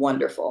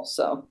wonderful.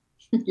 So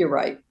you're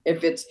right.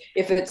 If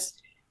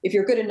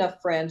you're good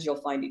enough friends,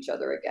 you'll find each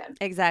other again.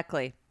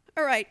 Exactly.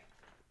 All right.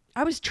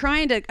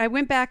 I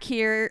went back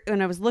here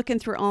and I was looking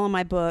through all of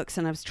my books,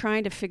 and I was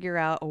trying to figure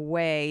out a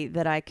way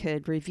that I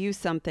could review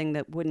something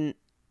that wouldn't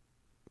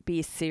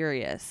be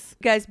serious.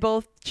 You guys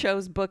both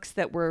chose books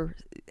that were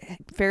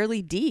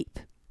fairly deep.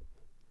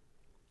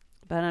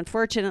 But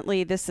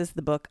unfortunately, this is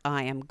the book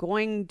I am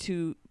going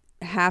to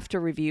have to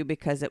review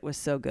because it was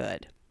so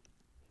good.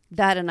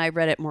 That, and I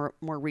read it more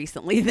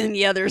recently than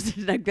the others,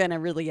 and I'm going to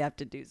really have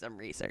to do some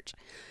research.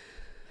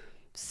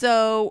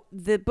 So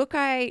the book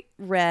I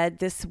read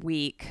this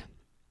week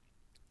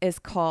is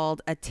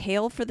called A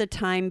Tale for the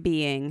Time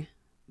Being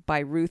by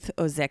Ruth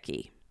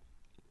Ozeki.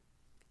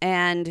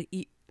 And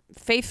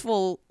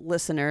faithful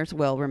listeners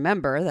will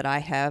remember that I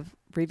have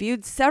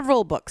reviewed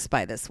several books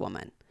by this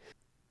woman.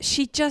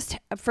 She just,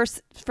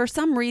 for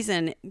some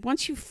reason,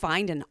 once you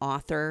find an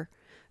author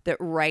that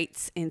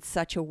writes in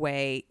such a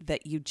way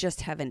that you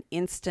just have an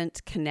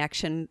instant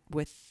connection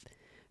with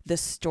the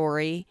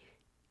story,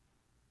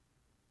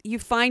 you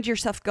find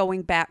yourself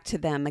going back to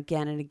them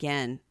again and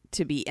again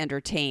to be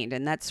entertained.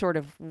 And that's sort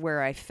of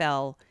where I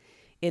fell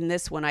in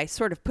this one. I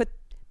sort of put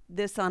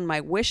this on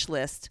my wish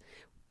list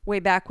way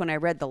back when I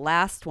read the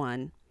last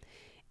one.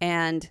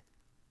 And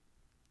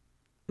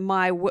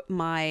my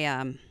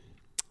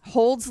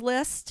holds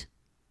list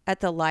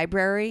at the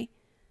library,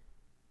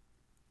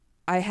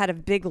 I had a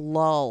big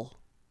lull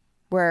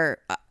where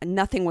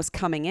nothing was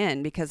coming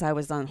in because I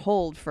was on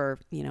hold for,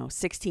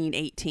 16,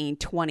 18,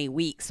 20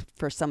 weeks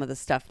for some of the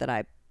stuff that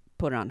I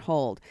put on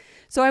hold.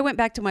 So I went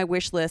back to my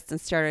wish list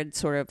and started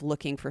sort of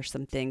looking for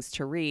some things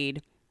to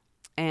read.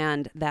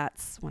 And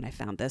that's when I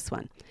found this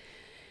one.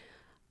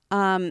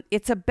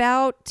 It's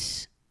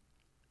about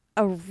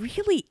a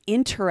really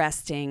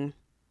interesting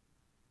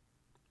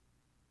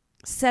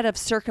set of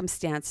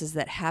circumstances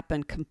that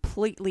happen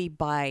completely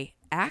by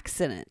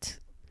accident.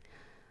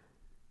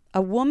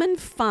 A woman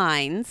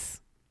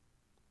finds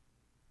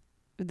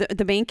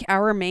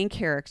our main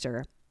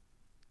character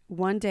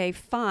one day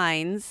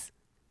finds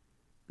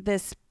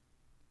this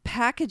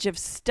package of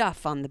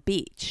stuff on the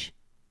beach.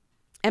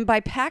 And by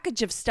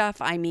package of stuff,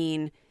 I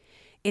mean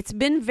it's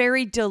been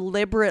very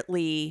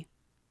deliberately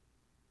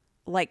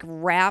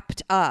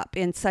wrapped up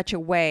in such a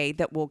way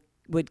that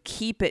would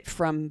keep it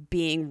from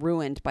being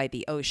ruined by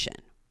the ocean.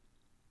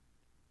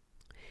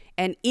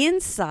 And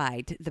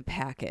inside the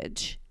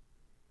package,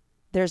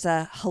 there's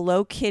a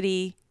Hello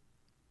Kitty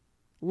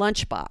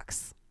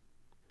lunchbox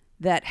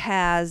that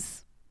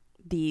has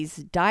these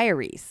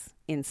diaries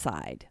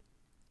inside.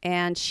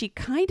 And she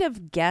kind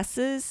of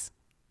guesses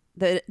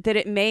that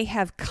it may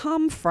have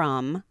come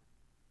from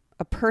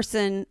a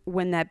person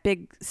when that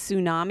big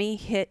tsunami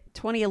hit,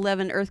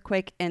 2011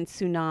 earthquake and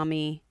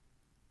tsunami,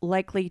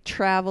 likely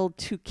traveled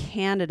to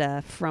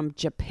Canada from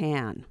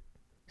Japan.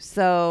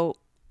 So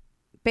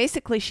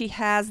basically she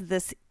has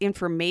this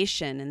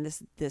information and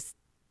this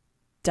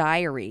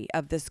diary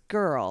of this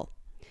girl,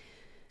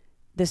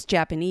 this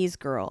Japanese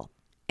girl.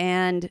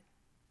 And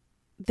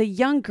the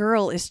young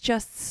girl is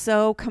just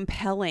so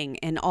compelling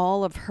in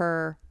all of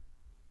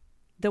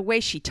the way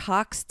she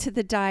talks to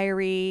the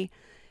diary.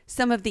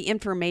 Some of the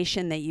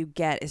information that you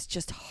get is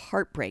just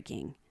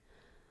heartbreaking.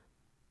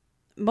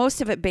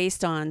 Most of it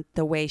based on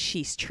the way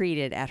she's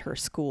treated at her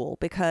school,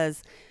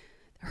 because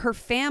her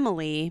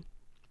family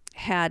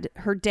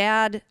her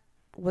dad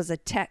was a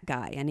tech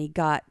guy and he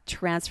got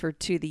transferred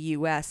to the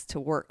US to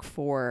work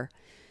for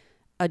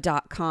a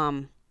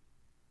 .com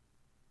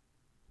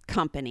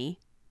company,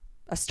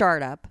 a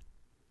startup.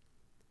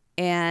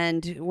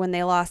 And when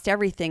they lost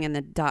everything in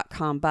the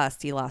 .com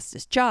bust, he lost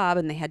his job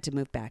and they had to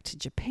move back to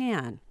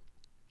Japan.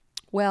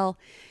 Well,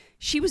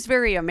 she was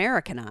very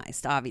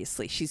Americanized,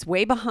 obviously. She's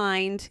way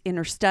behind in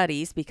her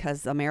studies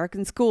because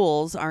American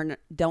schools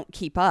don't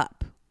keep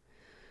up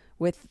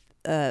with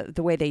the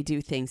way they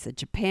do things in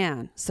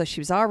Japan. So she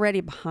was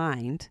already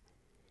behind,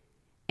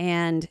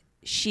 and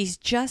she's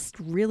just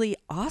really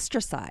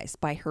ostracized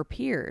by her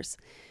peers.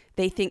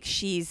 They think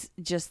she's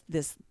just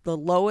the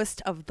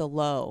lowest of the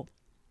low,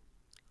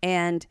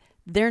 and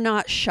they're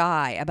not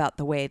shy about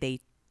the way they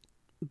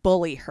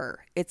bully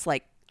her. It's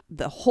like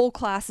the whole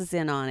class is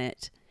in on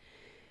it.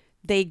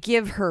 They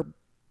give her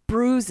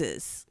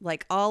bruises,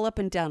 like all up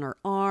and down her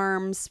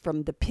arms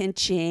from the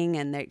pinching,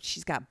 and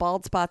she's got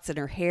bald spots in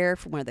her hair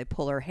from where they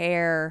pull her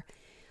hair.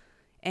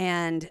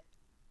 And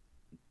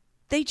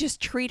they just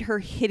treat her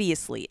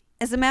hideously.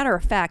 As a matter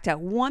of fact,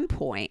 at one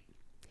point,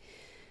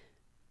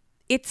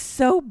 it's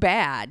so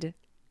bad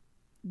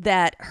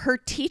that her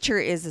teacher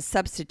is a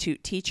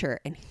substitute teacher,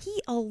 and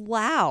he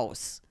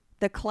allows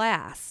the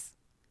class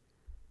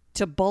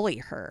to bully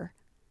her.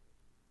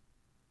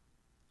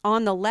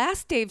 On the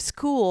last day of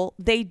school,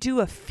 they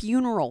do a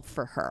funeral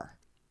for her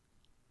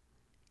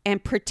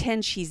and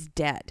pretend she's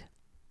dead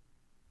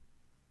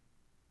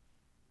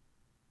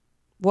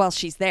while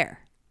she's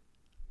there.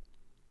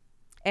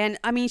 And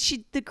I mean,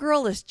 the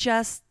girl is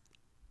just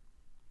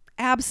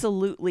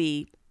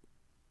absolutely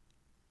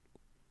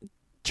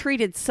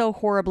treated so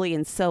horribly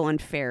and so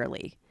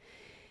unfairly.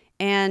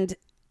 And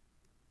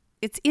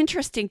it's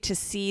interesting to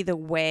see the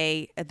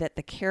way that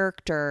the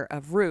character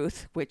of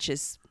Ruth, which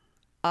is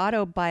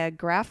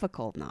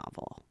autobiographical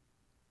novel,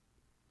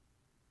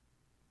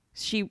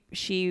 she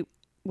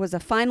was a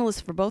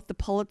finalist for both the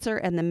Pulitzer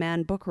and the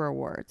Man Booker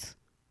Awards.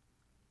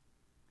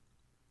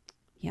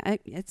 Yeah,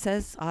 it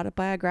says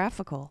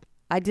autobiographical.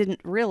 I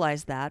didn't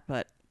realize that,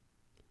 but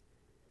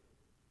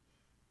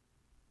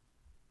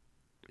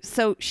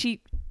so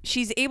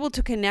she's able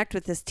to connect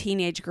with this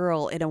teenage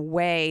girl in a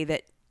way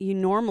that you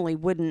normally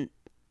wouldn't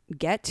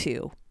get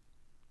to.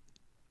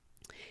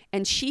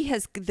 And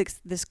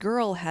this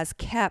girl has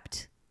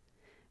kept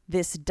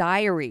this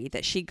diary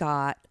that she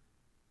got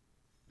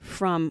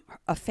from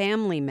a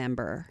family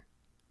member.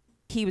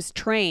 He was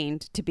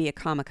trained to be a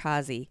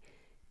kamikaze,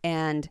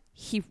 and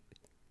he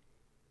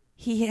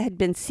had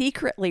been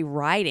secretly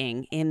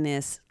writing in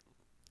this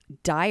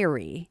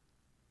diary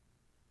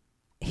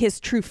his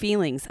true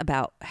feelings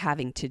about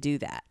having to do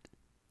that.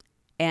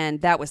 And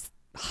that was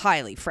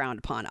highly frowned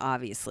upon,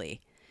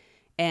 obviously.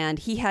 And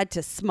he had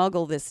to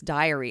smuggle this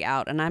diary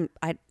out. And I'm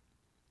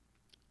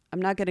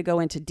not going to go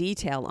into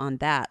detail on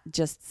that.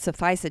 Just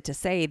suffice it to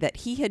say that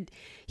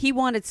he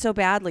wanted so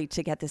badly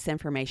to get this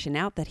information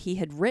out that he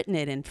had written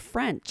it in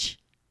French.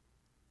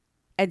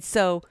 And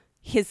so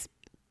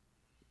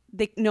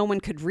no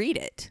one could read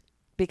it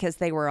because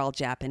they were all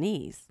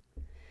Japanese.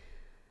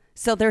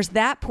 So there's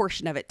that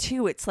portion of it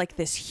too. It's like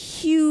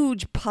this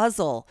huge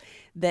puzzle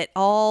that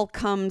all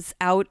comes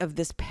out of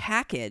this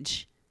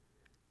package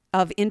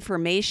of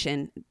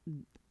information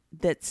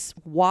that's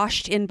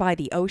washed in by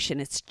the ocean.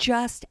 It's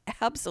just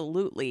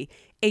absolutely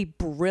a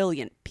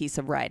brilliant piece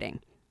of writing.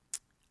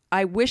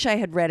 I wish I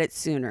had read it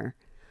sooner.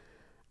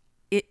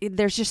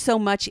 There's just so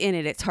much in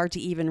it. It's hard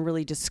to even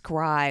really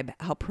describe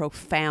how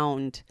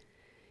profound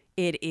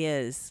it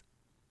is.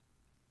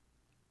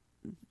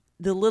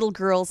 The little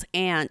girl's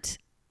aunt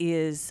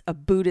is a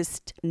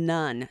Buddhist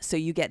nun, so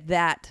you get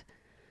that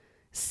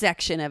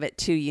section of it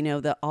too. You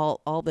know,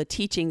 all the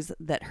teachings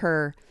that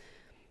her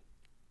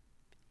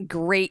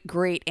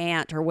great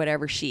aunt or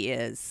whatever she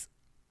is,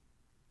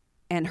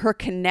 and her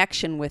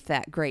connection with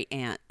that great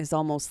aunt is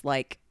almost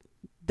like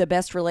the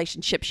best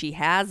relationship she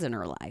has in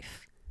her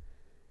life.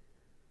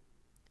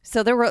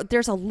 So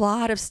there's a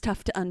lot of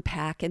stuff to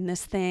unpack in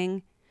this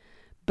thing,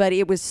 but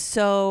it was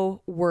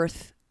so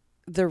worth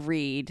the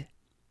read.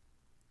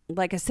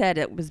 Like I said,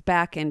 it was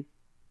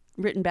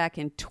written back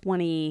in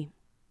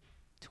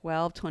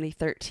 2012,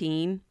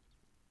 2013.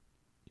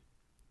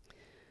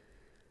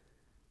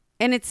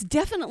 And it's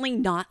definitely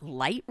not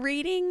light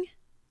reading,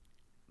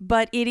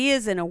 but it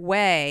is in a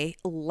way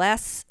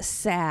less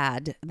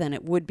sad than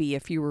it would be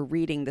if you were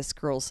reading this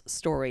girl's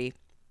story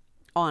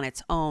on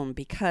its own,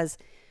 because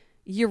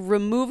you're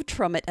removed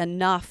from it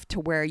enough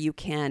to where you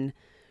can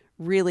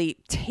really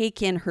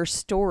take in her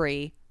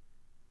story,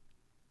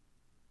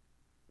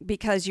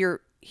 because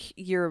you're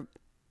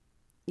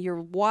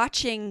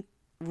watching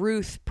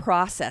Ruth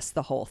process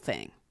the whole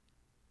thing.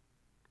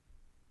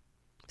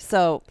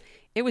 So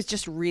it was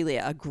just really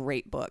a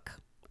great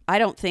book. I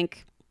don't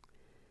think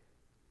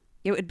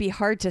it would be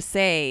hard to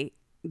say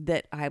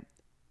that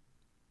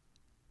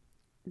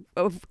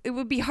it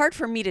would be hard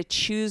for me to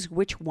choose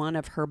which one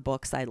of her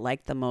books I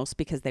liked the most,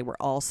 because they were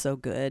all so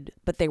good,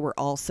 but they were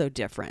all so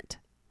different.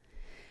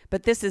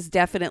 But this is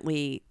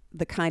definitely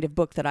the kind of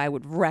book that I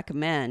would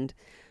recommend,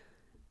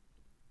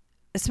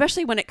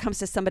 especially when it comes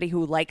to somebody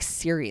who likes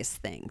serious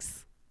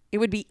things. It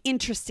would be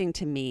interesting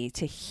to me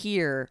to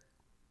hear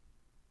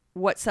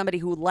what somebody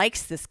who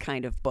likes this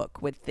kind of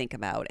book would think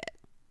about it.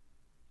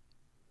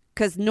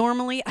 Because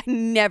normally I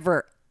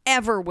never,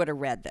 ever would have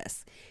read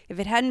this. If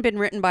it hadn't been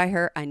written by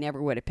her, I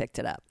never would have picked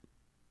it up.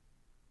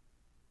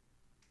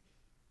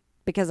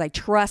 Because I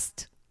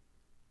trust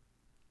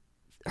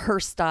her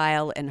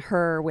style and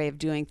her way of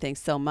doing things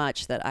so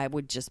much that I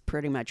would just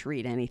pretty much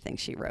read anything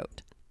she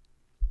wrote.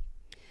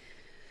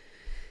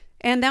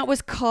 And that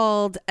was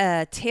called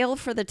A Tale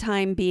for the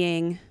Time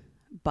Being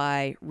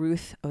by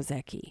Ruth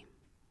Ozeki.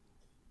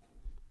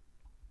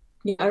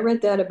 Yeah, I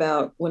read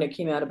that when it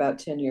came out about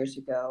 10 years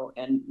ago,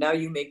 and now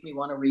you make me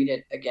want to read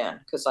it again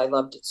because I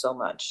loved it so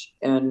much.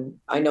 And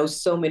I know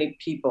so many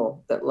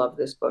people that love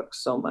this book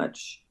so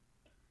much.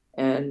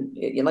 And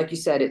like you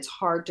said, it's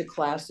hard to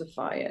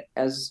classify it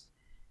as,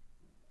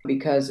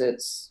 because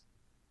it's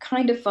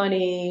kind of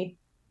funny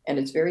and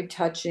it's very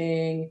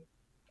touching.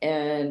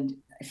 And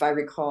if I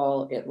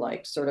recall, it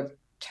like sort of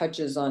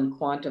touches on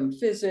quantum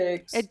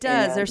physics. It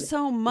does. There's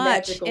so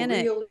much magical in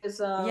it.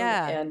 realism.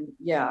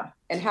 Yeah.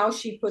 And how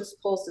she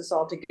pulls this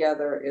all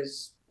together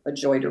is a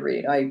joy to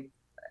read. I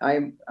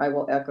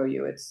will echo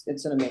you.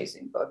 It's an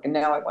amazing book. And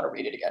now I want to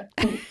read it again.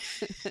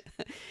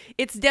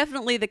 It's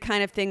definitely the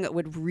kind of thing that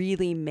would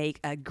really make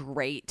a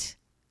great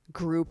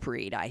group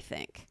read, I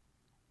think.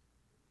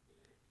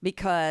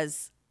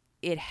 Because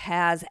it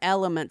has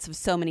elements of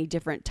so many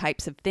different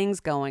types of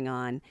things going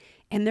on.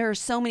 And there are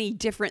so many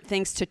different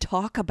things to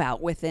talk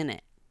about within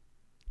it.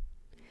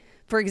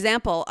 For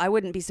example, I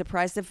wouldn't be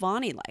surprised if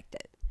Vonnie liked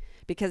it,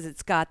 because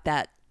it's got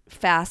that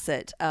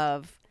facet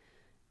of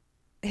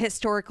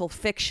historical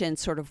fiction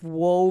sort of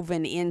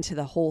woven into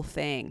the whole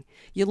thing.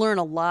 You learn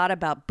a lot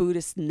about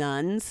Buddhist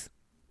nuns.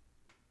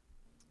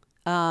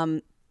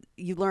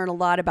 You learn a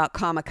lot about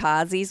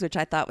kamikazes, which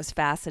I thought was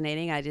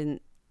fascinating.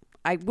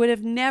 I would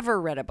have never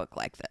read a book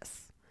like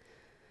this.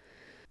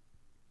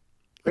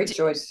 Great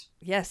choice.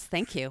 Yes,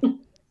 thank you.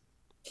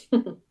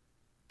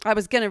 I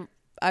was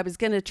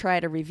gonna try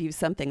to review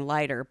something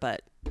lighter,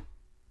 but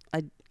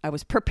I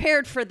was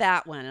prepared for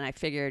that one, and I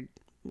figured,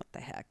 what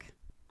the heck?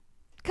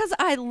 Because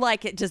I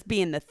like it just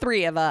being the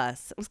three of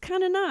us. It was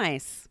kind of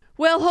nice.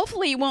 Well,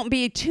 hopefully you won't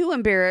be too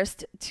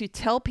embarrassed to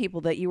tell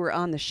people that you were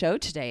on the show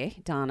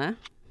today, Donna.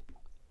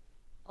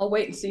 I'll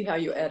wait and see how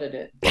you edit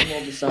it, and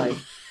we'll decide.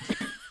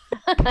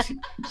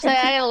 So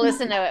I gotta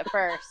listen to it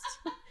first.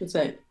 That's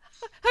it.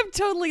 I'm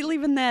totally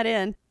leaving that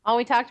in. All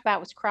we talked about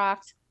was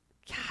Crocs.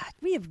 God,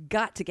 we have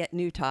got to get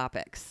new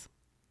topics.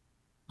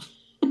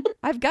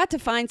 I've got to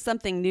find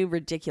something new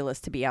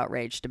ridiculous to be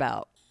outraged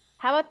about.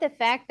 How about the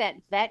fact that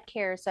vet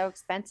care is so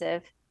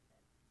expensive?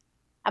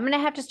 I'm going to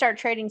have to start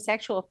trading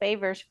sexual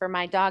favors for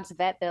my dog's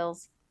vet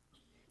bills.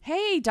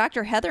 Hey,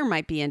 Dr. Heather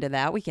might be into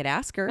that. We could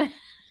ask her.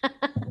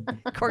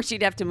 Of course,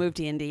 you'd have to move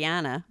to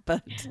Indiana,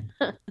 but...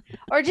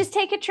 Or just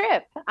take a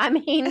trip. I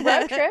mean,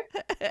 road trip.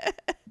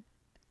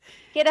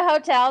 Get a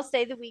hotel,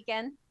 stay the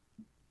weekend.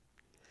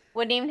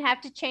 Wouldn't even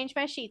have to change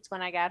my sheets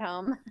when I got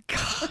home.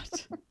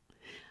 God.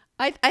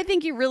 I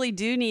think you really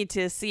do need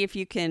to see if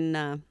you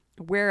can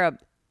wear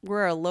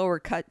a lower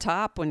cut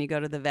top when you go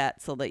to the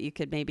vet, so that you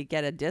could maybe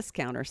get a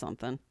discount or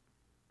something.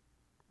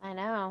 I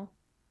know.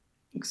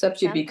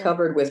 Except you'd be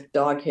covered with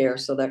dog hair,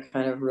 so that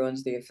kind of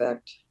ruins the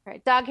effect.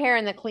 Right. Dog hair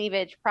and the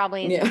cleavage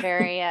probably isn't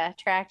very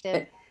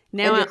attractive.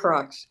 Now your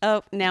Crocs.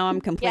 Oh, now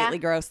I'm completely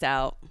grossed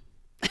out.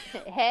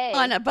 Hey.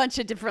 On a bunch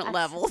of different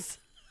levels.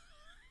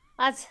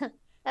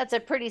 That's a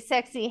pretty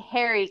sexy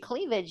hairy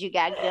cleavage you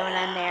got going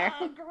on there.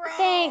 Oh, gross.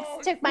 Thanks.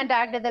 Took my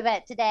dog to the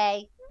vet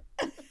today.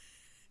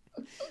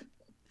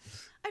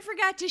 I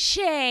forgot to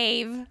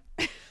shave.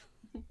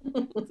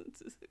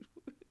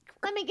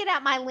 Let me get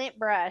out my lint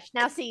brush.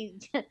 Now see,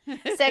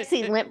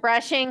 sexy lint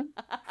brushing.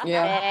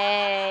 Yeah.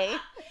 Hey.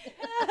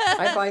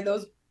 I buy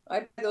those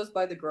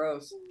by the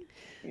gross.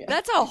 Yeah.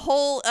 That's a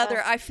whole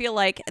other, I feel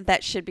like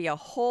that should be a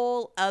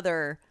whole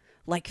other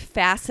like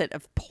facet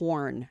of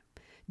porn.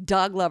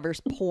 Dog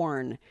lovers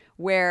porn,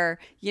 where,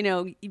 you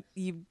know,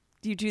 you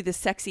do the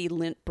sexy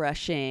lint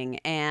brushing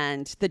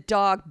and the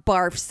dog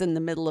barfs in the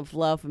middle of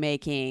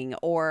lovemaking,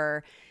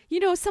 or, you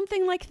know,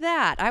 something like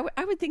that. I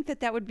would think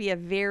that would be a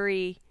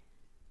very,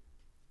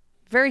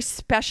 very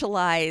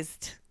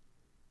specialized,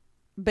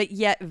 but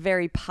yet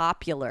very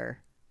popular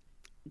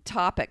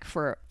topic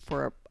for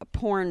a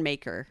porn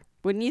maker.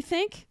 Wouldn't you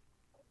think?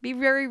 Be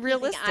very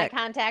realistic. Eye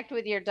contact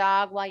with your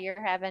dog while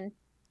you're having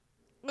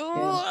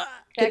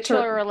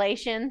sexual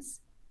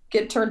relations.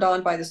 Get turned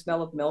on by the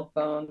smell of milk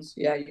bones.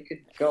 Yeah, you could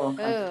go.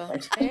 Ooh.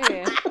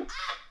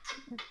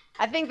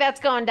 I think that's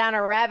going down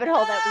a rabbit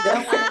hole that we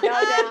don't want to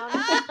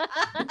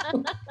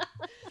go down.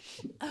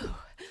 Oh,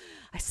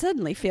 I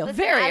suddenly feel Listen,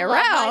 very I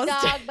aroused.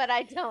 love my dog, but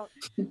I don't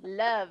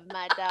love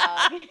my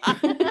dog.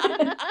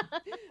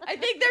 I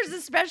think there's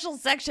a special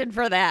section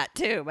for that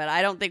too, but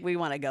I don't think we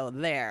want to go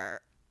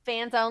there.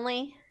 Fans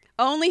only?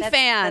 Only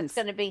fans. That's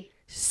going to be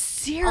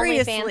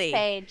seriously. OnlyFans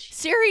page.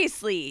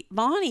 Seriously,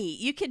 Vonnie,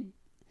 you could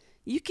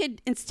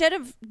instead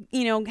of,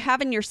 you know,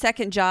 having your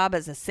second job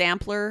as a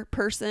sampler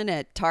person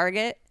at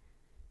Target,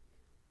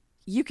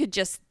 you could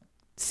just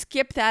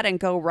skip that and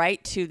go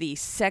right to the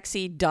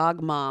sexy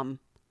dog mom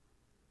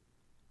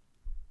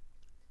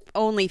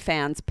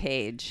OnlyFans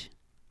page.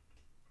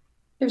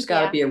 There's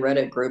got to be a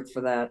Reddit group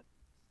for that.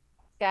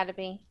 Got to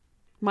be.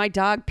 My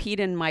dog peed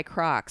in my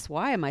Crocs.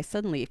 Why am I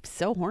suddenly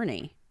so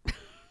horny?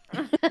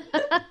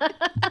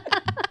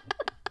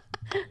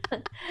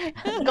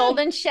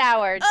 Golden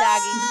shower,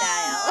 doggy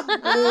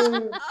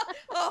style.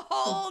 A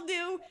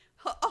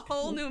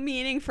whole new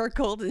meaning for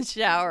golden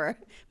shower.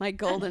 My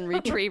golden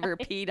retriever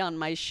peed on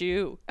my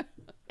shoe.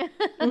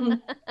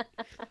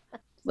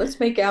 Let's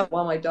make out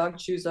while my dog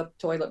chews up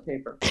toilet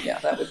paper. Yeah,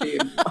 that would be.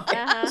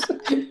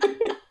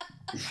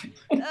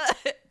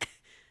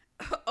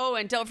 Oh,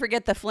 and don't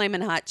forget the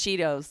Flamin' Hot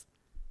Cheetos.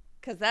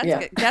 Because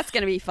that's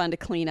going to be fun to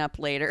clean up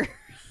later.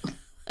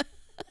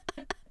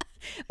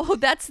 Oh,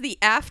 that's the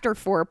after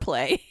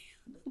foreplay.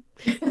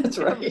 That's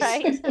right.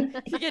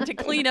 You get to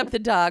clean up the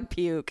dog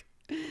puke.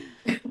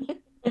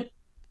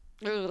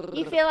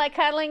 You feel like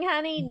cuddling,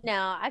 honey? No,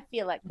 I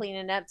feel like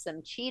cleaning up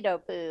some Cheeto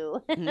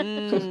poo.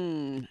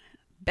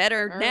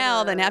 Better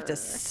now than have to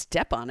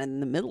step on it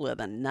in the middle of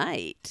the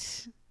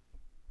night.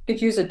 You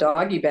could use a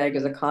doggy bag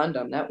as a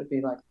condom. That would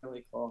be like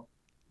really cool.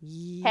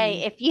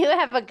 Hey, if you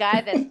have a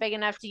guy that's big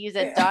enough to use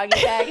a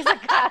doggy bag as a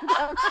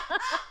condom,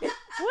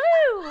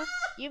 woo!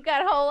 You've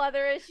got whole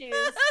other issues.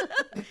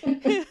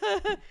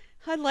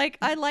 I like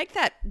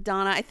that,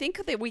 Donna. I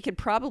think that we could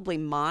probably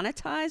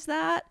monetize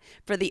that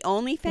for the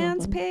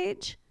OnlyFans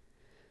page.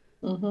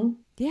 Mm-hmm.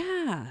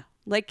 Yeah.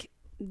 Like,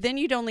 then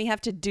you'd only have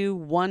to do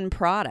one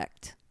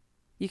product.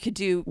 You could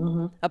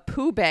do a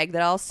poo bag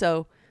that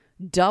also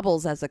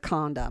doubles as a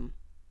condom.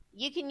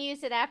 You can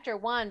use it after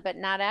one, but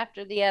not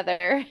after the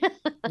other.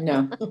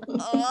 No.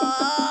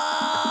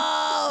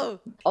 Oh!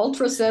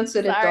 Ultra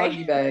sensitive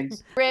doggy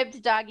bags.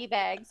 Ribbed doggy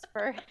bags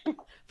for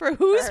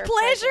whose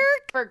pleasure?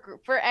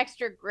 For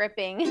extra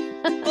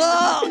gripping.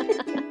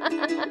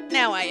 Oh!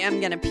 Now I am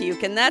gonna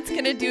puke, and that's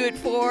gonna do it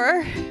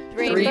for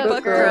Three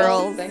Book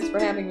Girls. Thanks for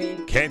having me.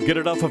 Can't get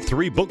enough of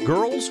 3 Book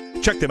Girls?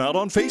 Check them out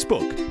on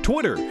Facebook,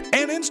 Twitter,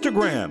 and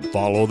Instagram.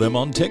 Follow them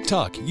on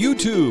TikTok,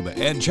 YouTube,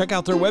 and check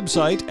out their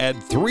website at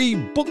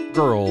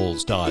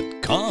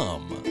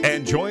 3bookgirls.com.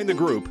 And join the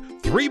group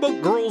 3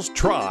 Book Girls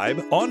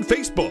Tribe on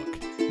Facebook.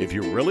 If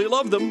you really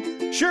love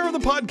them, share the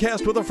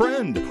podcast with a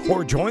friend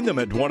or join them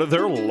at one of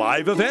their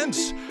live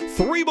events.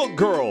 3 Book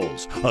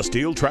Girls, a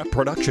Steel Trap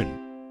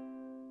production.